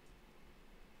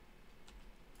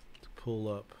to pull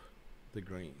up the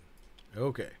green.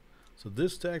 Okay, so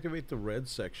this to activate the red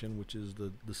section, which is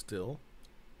the still.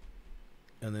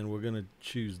 And then we're going to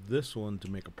choose this one to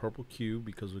make a purple cube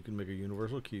because we can make a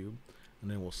universal cube. And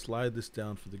then we'll slide this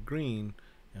down for the green,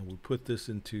 and we'll put this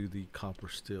into the copper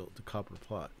still, the copper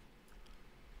pot.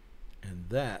 And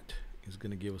that is going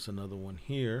to give us another one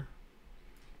here,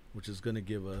 which is going to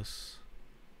give us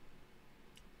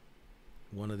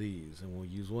one of these. And we'll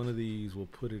use one of these. We'll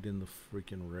put it in the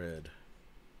freaking red.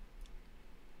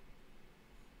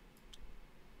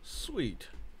 Sweet.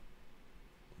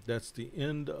 That's the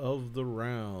end of the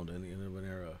round and the end of an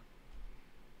era.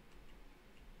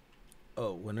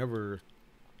 Oh, whenever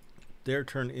their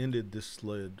turn ended, this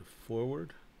slid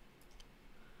forward,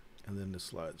 and then this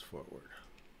slides forward.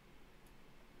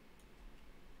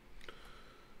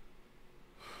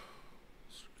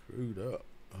 Screwed up.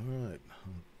 Alright.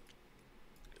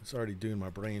 It's already doing my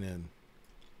brain in.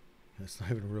 It's not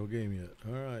even a real game yet.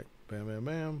 Alright. Bam, bam,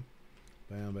 bam.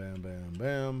 Bam, bam, bam,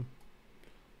 bam.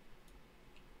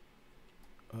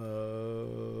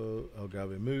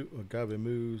 Agave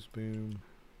moves, boom,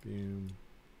 boom,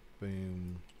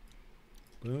 boom,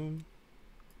 boom.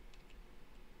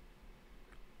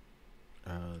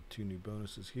 Two new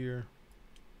bonuses here.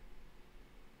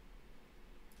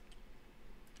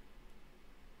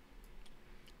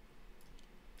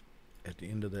 At the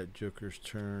end of that Joker's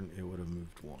turn, it would have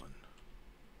moved one.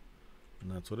 And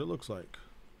that's what it looks like.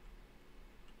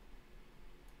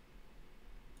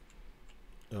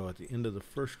 Oh, at the end of the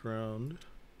first round,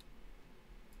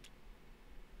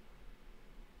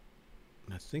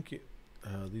 I think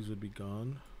these would be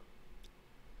gone.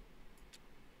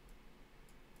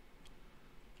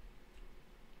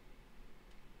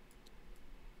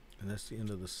 And that's the end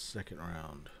of the second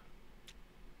round.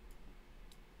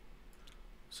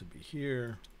 This would be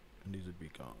here, and these would be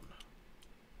gone.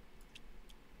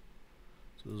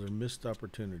 So those are missed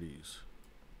opportunities.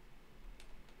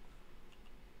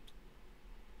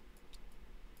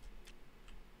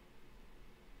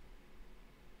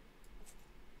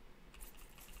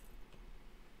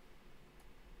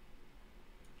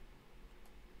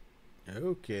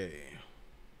 Okay,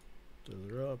 so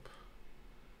they're up.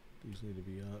 These need to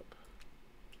be up.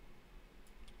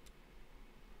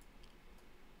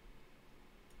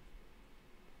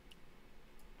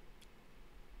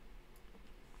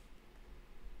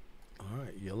 All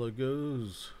right, yellow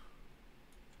goes.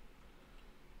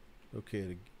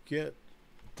 Okay, get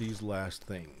these last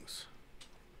things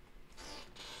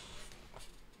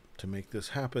to make this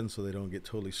happen so they don't get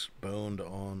totally boned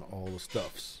on all the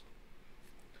stuffs.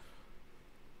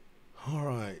 All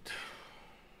right.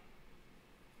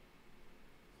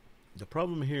 The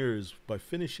problem here is by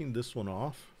finishing this one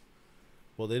off,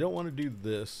 well, they don't want to do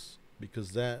this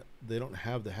because that they don't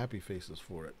have the happy faces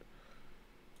for it.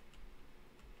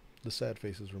 The sad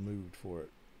faces removed for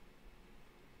it.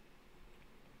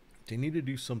 They need to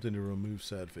do something to remove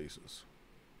sad faces.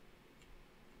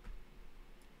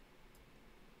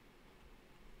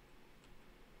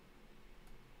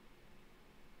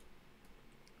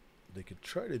 They could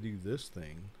try to do this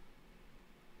thing,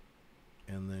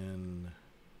 and then,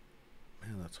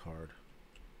 man, that's hard.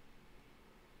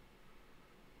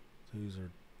 These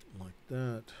are like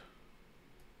that.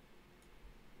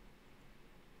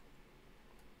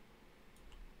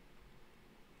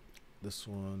 This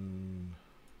one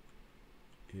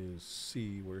is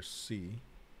C. Where's C?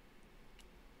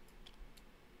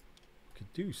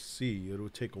 Could do C. It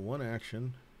would take one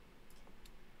action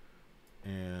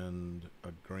and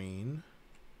a green,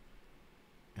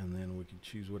 and then we could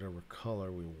choose whatever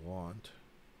color we want,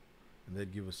 and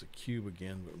that'd give us a cube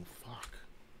again. But fuck,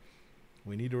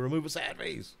 we need to remove a sad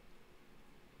face.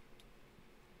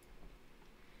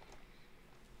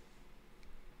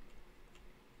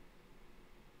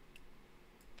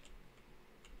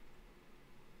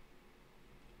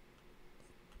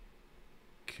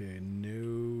 Okay,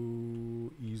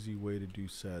 no easy way to do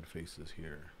sad faces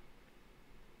here.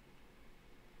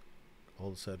 All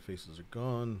the sad faces are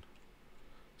gone.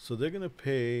 So they're going to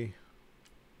pay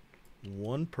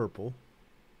 1 purple.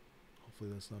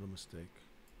 Hopefully that's not a mistake.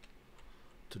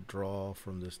 To draw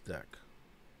from this deck.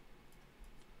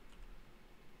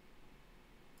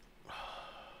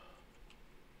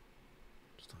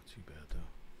 It's not too bad though.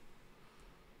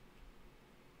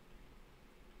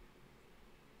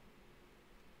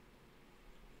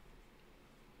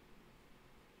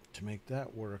 To make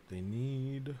that work, they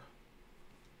need...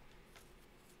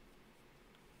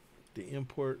 the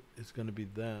import is going to be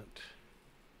that,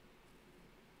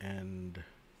 and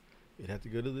it had to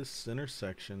go to this center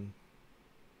section,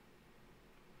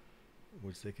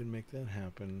 which they can make that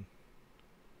happen.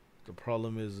 The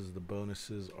problem is the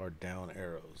bonuses are down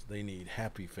arrows. They need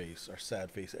happy face or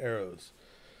sad face arrows,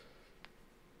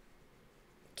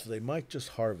 so they might just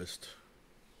harvest.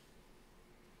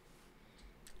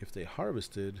 If they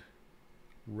harvested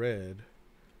red,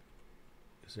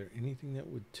 is there anything that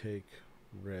would take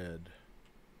red?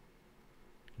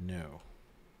 No.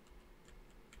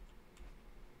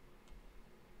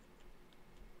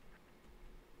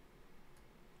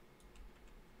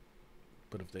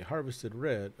 But if they harvested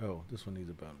red, oh, this one needs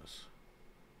a bonus.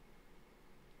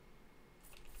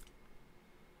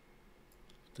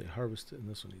 If they harvested, and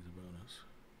this one needs a bonus.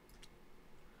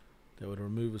 That would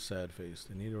remove a sad face.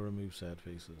 They need to remove sad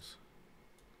faces.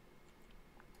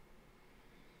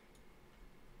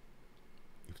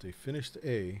 If they finished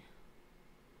A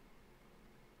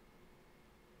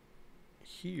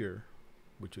here,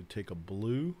 which would take a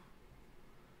blue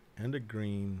and a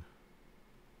green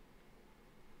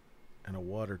and a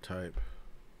water type,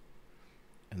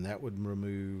 and that would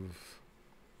remove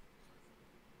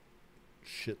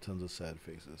shit tons of sad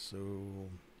faces. So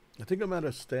I think I'm at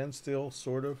a standstill,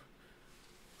 sort of.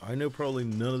 I know probably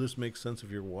none of this makes sense if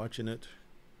you're watching it.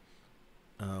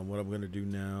 What I'm going to do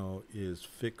now is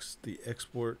fix the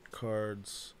export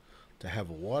cards to have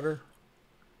water,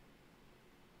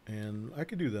 and I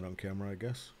could do that on camera, I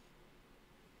guess.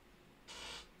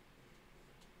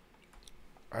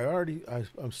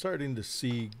 I'm starting to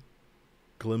see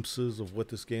glimpses of what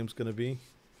this game's going to be.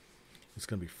 It's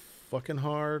going to be fucking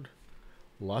hard,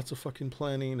 lots of fucking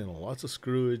planning, and lots of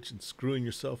screwage and screwing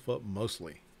yourself up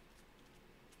mostly.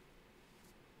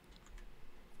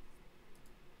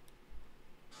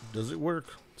 Does it work?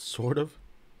 Sort of.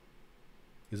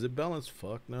 Is it balanced?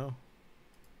 Fuck no.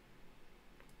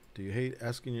 Do you hate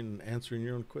asking and answering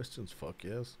your own questions? Fuck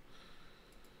yes.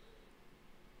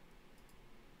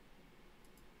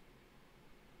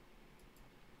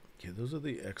 Okay, those are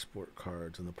the export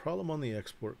cards. And the problem on the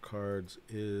export cards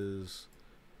is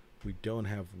we don't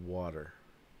have water.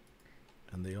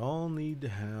 And they all need to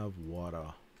have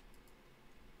water.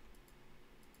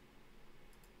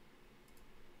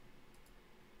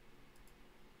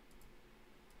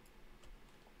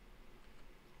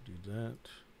 Do that,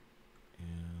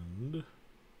 and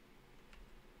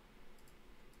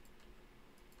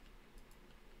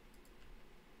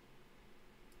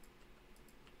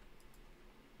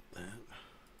that.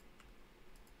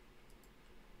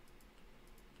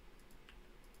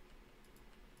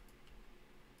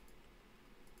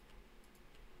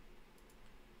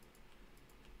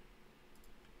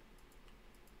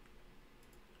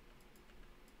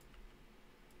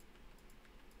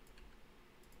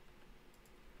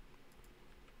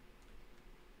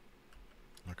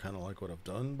 kind of like what I've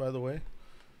done, by the way,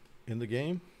 in the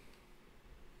game.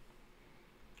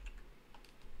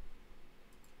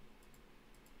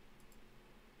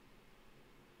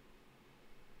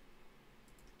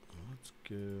 Let's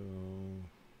go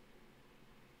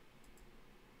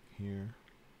here.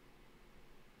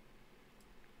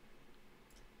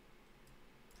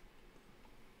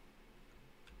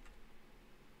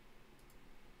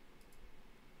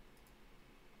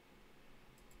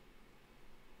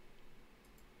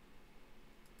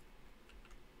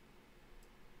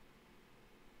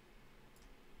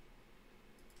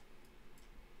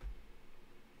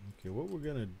 Okay, what we're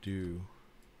gonna do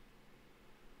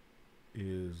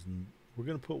is we're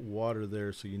gonna put water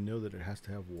there so you know that it has to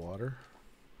have water,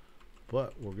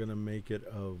 but we're gonna make it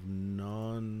of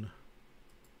non-important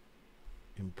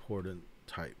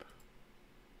type,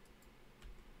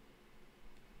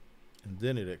 and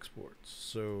then it exports.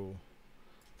 So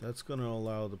that's gonna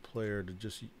allow the player to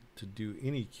just to do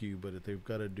any cube, but if they've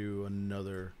got to do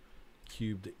another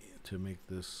cube to make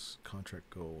this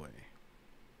contract go away.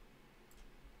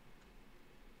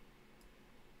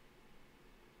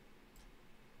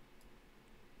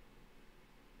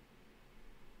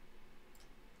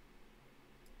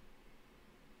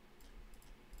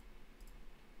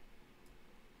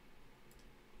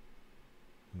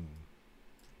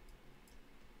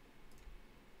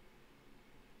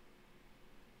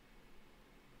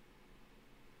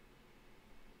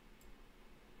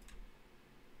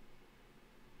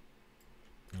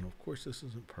 And of course this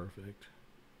isn't perfect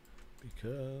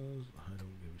because I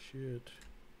don't give a shit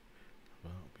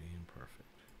about being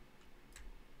perfect.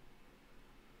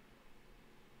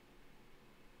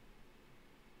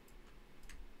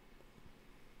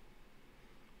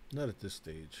 Not at this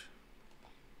stage.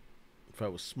 If I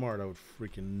was smart, I would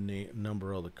freaking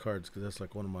number all the cards, because that's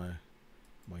like one of my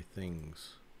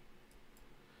things.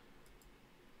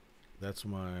 That's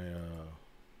my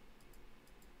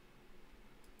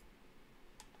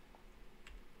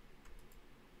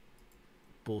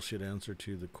bullshit answer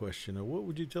to the question of what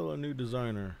would you tell a new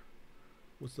designer?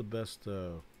 What's the best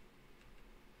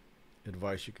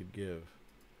advice you could give?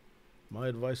 My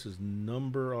advice is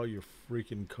number all your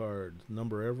freaking cards.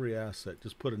 Number every asset.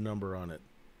 Just put a number on it.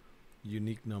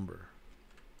 Unique number.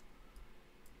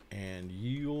 And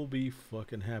you'll be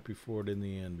fucking happy for it in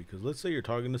the end. Because let's say you're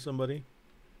talking to somebody.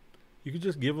 You could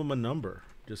just give them a number.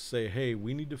 Just say, hey,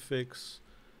 we need to fix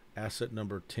asset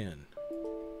number 10.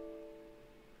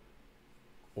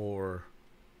 Or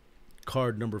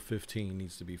card number 15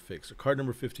 needs to be fixed. Or card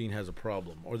number 15 has a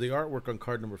problem. Or the artwork on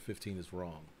card number 15 is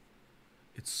wrong.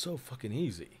 It's so fucking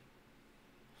easy.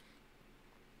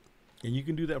 And you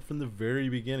can do that from the very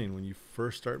beginning when you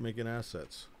first start making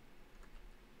assets.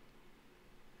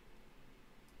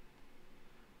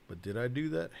 But did I do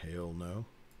that? Hell no.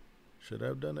 Should I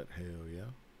have done it? Hell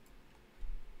yeah.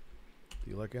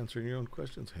 Do you like answering your own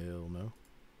questions? Hell no.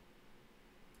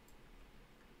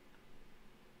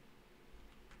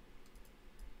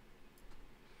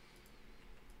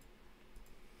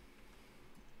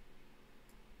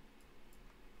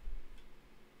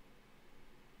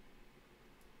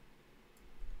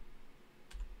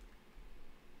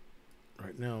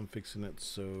 Right now I'm fixing it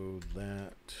so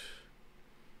that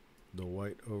the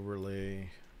white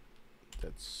overlay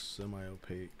that's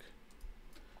semi-opaque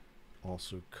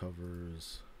also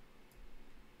covers.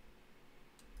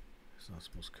 It's not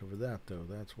supposed to cover that though.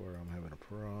 That's where I'm having a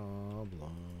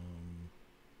problem.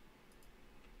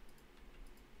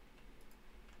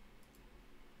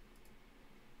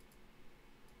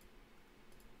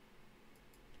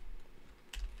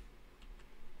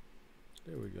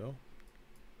 There we go.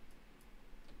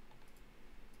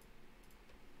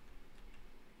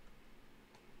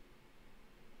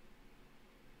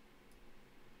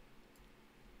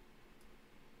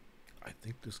 I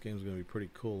think this game's going to be pretty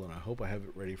cool, and I hope I have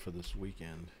it ready for this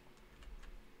weekend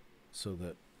so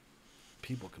that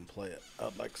people can play it.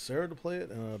 I'd like Sarah to play it,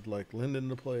 and I'd like Lyndon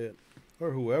to play it,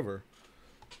 or whoever.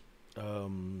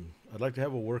 I'd like to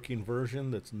have a working version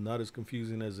that's not as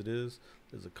confusing as it is.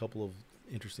 There's a couple of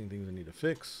interesting things I need to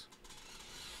fix.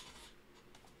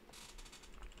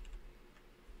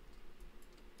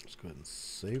 Let's go ahead and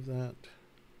save that.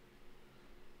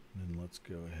 And then let's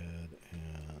go ahead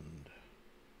and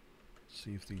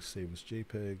see if these save as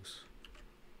JPEGs.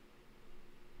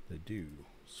 They do.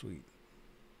 Sweet.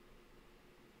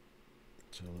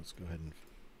 So let's go ahead and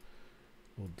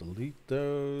we'll delete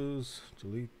those.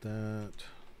 Delete that.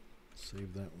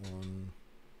 Save that one.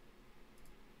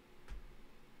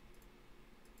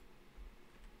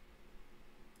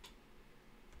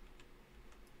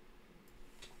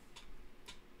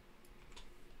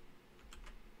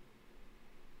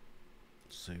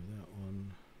 save that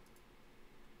one.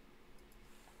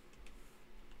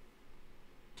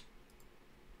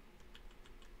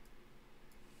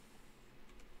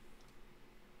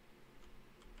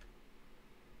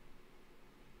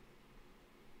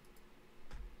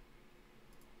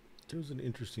 There was an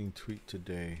interesting tweet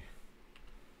today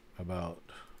about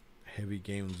heavy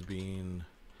games being,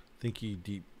 thinky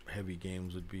deep heavy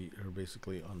games are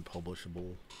basically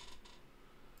unpublishable.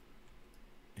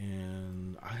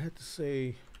 And I had to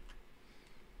say,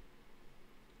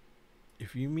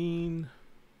 if you mean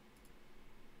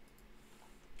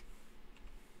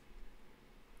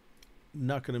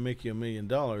not going to make you $1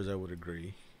 million, I would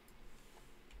agree.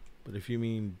 But if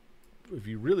you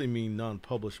really mean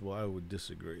non-publishable, I would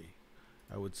disagree.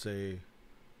 I would say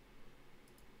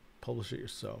publish it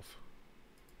yourself.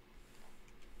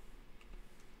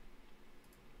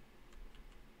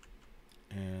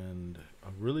 And a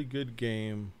really good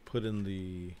game put in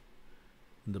the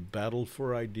battle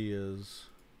for ideas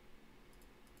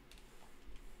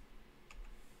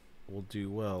will do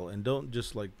well. And don't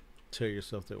just like tell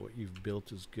yourself that what you've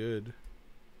built is good.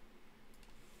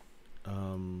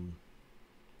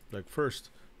 Like first,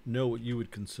 know what you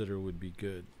would consider would be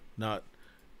good, not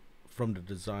from the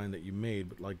design that you made,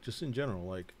 but like just in general.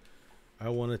 Like, I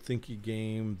want a thinky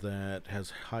game that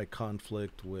has high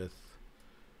conflict with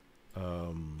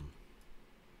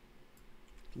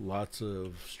lots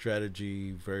of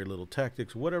strategy, very little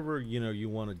tactics, whatever you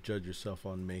want to judge yourself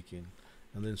on making,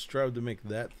 and then strive to make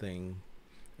that thing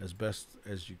as best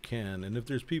as you can. And if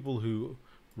there's people who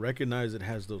recognize it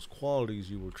has those qualities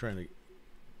you were trying to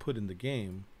put in the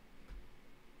game,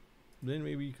 then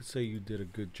maybe you could say you did a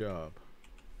good job.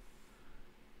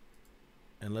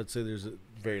 And let's say there's a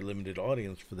very limited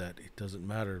audience for that. It doesn't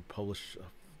matter. Publish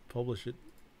it,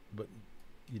 but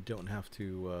you don't have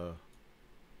to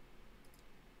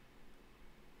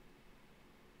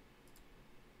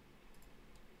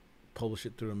publish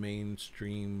it through a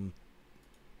mainstream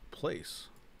place.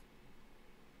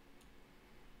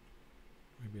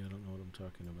 Maybe I don't know what I'm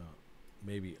talking about.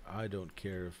 Maybe I don't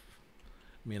care if,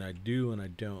 I do and I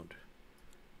don't.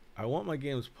 I want my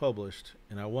games published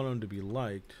and I want them to be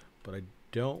liked, but I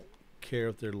don't care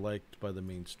if they're liked by the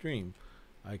mainstream.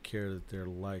 I care that they're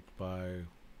liked by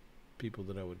people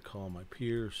that I would call my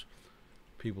peers,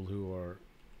 people who are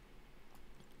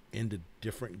into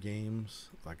different games.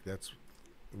 Like, that's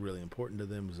really important to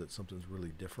them, is that something's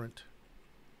really different.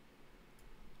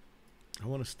 I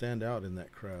want to stand out in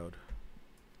that crowd.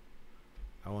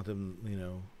 I want them,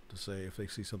 to say, if they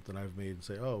see something I've made, and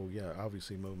say, oh yeah,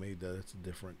 obviously Mo made that, it's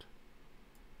different.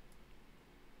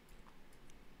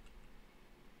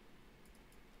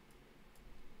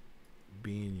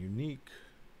 Being unique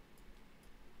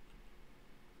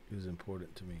is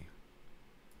important to me.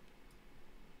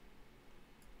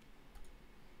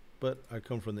 But I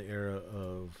come from the era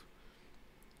of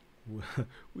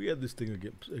we had this thing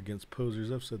against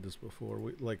posers. I've said this before.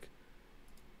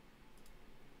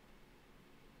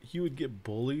 You would get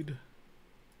bullied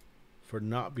for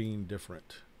not being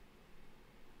different.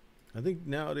 I think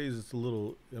nowadays it's a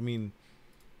little,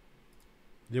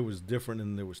 there was different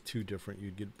and there was too different.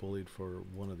 You'd get bullied for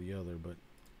one or the other, but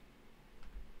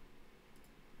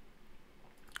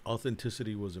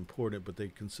authenticity was important, but they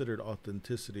considered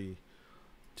authenticity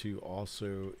to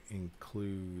also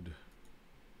include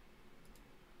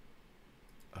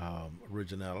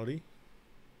originality.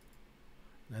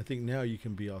 And I think now you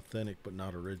can be authentic but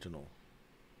not original.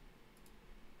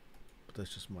 But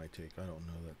that's just my take. I don't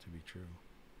know that to be true.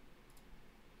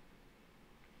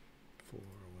 4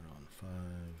 went on 5.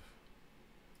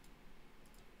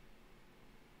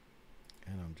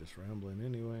 And I'm just rambling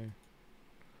anyway.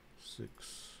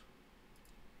 6.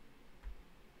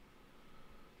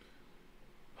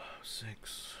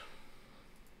 6.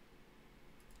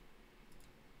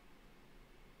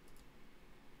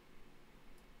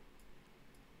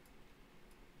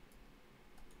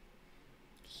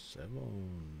 7.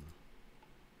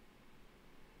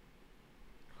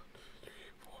 3,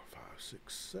 4, 5,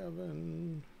 6,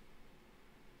 7.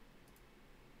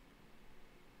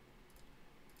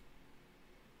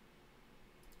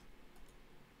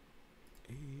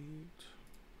 8.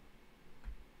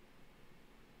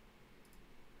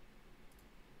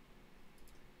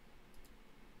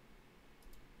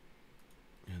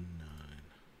 And 9.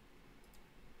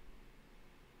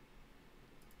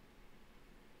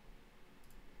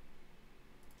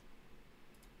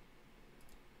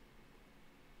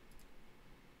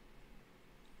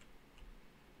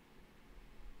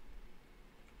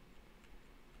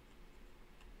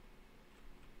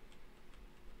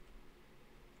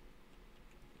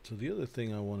 So the other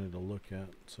thing I wanted to look at,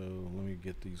 so let me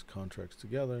get these contracts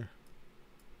together.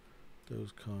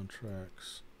 Those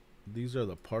contracts, these are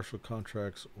the partial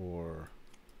contracts or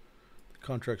the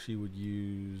contracts you would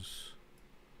use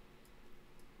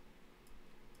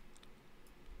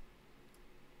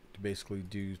to basically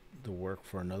do the work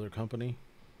for another company.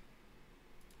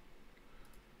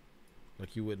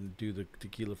 Like you wouldn't do the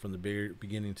tequila from the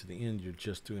beginning to the end. You're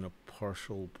just doing a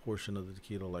partial portion of the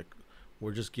tequila. Like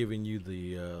we're just giving you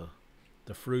the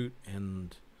fruit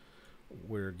and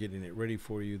we're getting it ready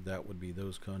for you. That would be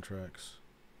those contracts.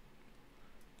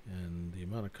 And the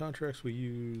amount of contracts we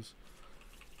use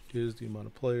is the amount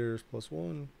of players plus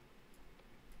 1.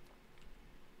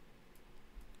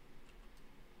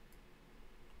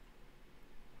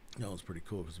 That one's pretty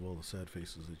cool because of all the sad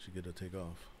faces that you get to take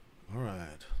off.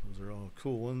 Alright, those are all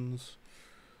cool ones.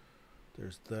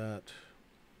 There's that.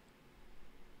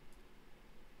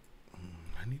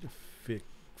 I need to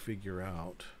figure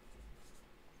out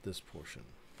this portion.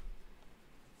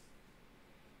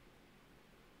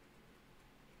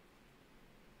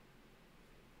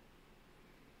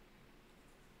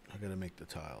 I gotta make the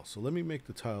tiles. So let me make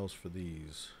the tiles for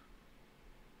these.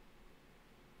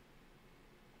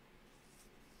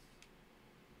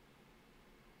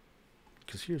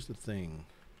 Because here's the thing.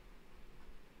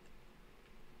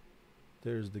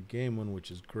 There's the game one, which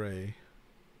is gray.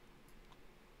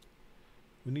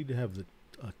 We need to have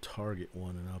a target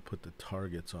one, and I'll put the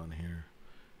targets on here.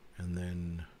 And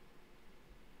then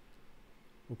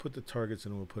we'll put the targets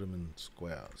and we'll put them in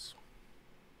squares.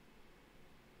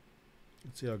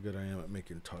 Let's see how good I am at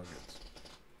making targets.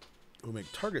 We'll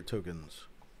make target tokens.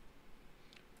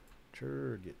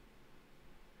 Target.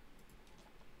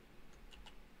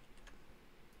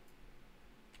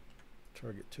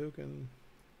 Target token.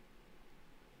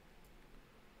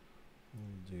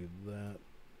 We'll do that.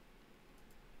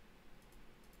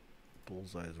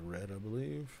 Bullseye is red, I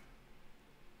believe.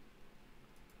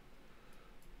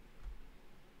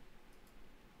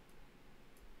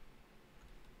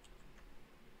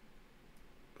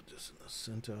 Put this in the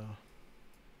center.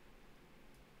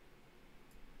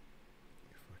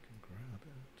 If I can grab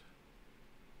it.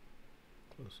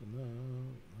 Close enough.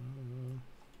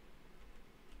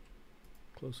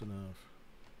 Close enough.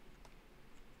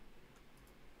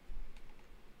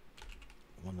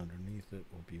 One underneath it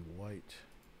will be white.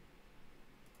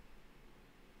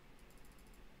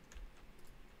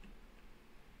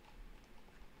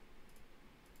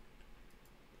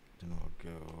 Then I'll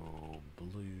go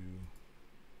blue.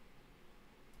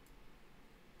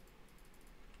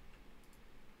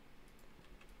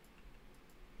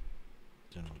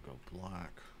 Then I'll go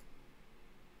black.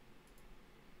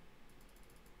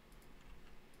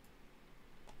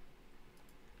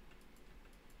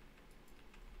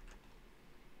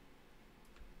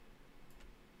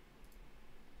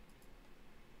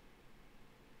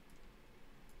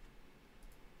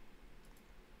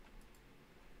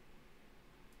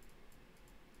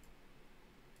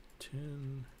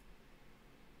 $10,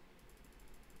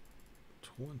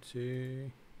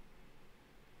 $20,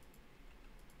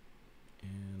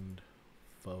 and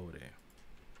 $40.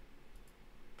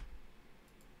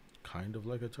 Kind of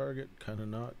like a target, kind of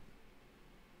not.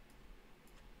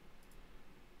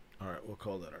 Alright, we'll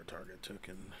call that our target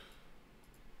token.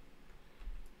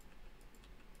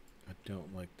 I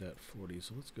don't like that 40,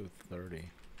 so let's go 30.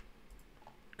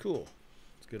 Cool.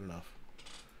 It's good enough.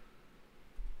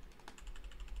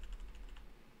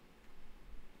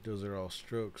 Those are all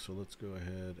strokes, so let's go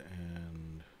ahead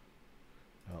and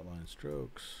outline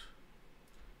strokes.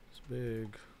 It's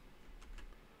big.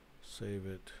 Save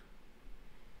it.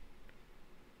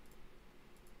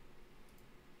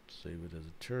 Save it as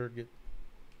a target.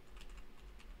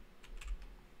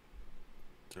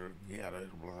 Get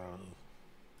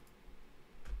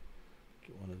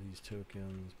one of these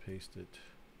tokens, paste it.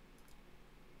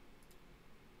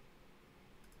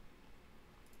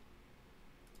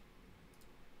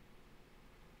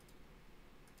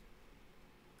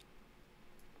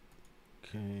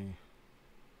 Okay,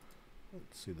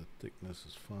 let's see, the thickness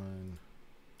is fine.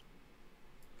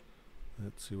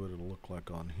 Let's see what it'll look like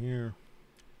on here.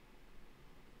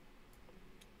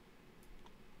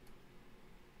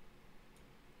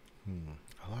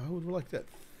 I would like that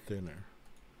thinner.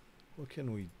 What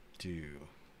can we do?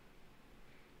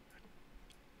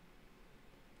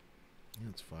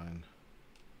 That's fine.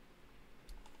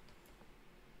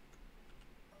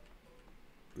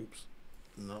 Oops,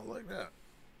 not like that.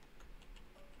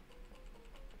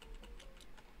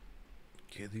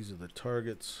 Okay, these are the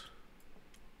targets.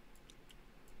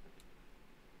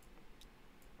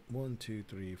 1, 2,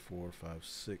 3, 4, 5,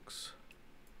 6.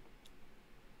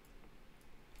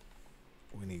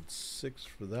 we need 6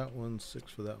 for that one,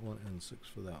 6 for that one, and 6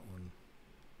 for that one.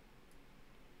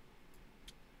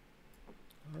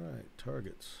 Alright,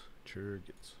 targets.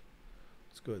 Targets.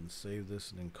 Let's go ahead and save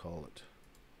this and then call it.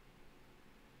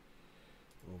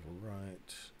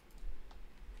 Overwrite.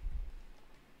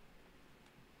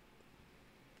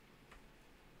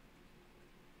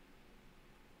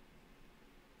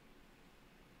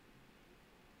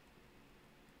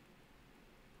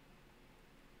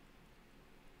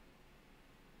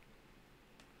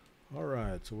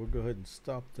 Alright, so we'll go ahead and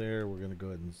stop there. We're going to go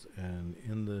ahead and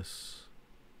end this.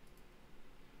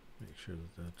 Make sure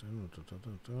that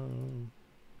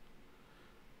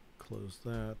close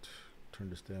that, turn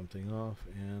this damn thing off,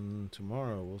 and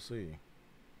tomorrow we'll see.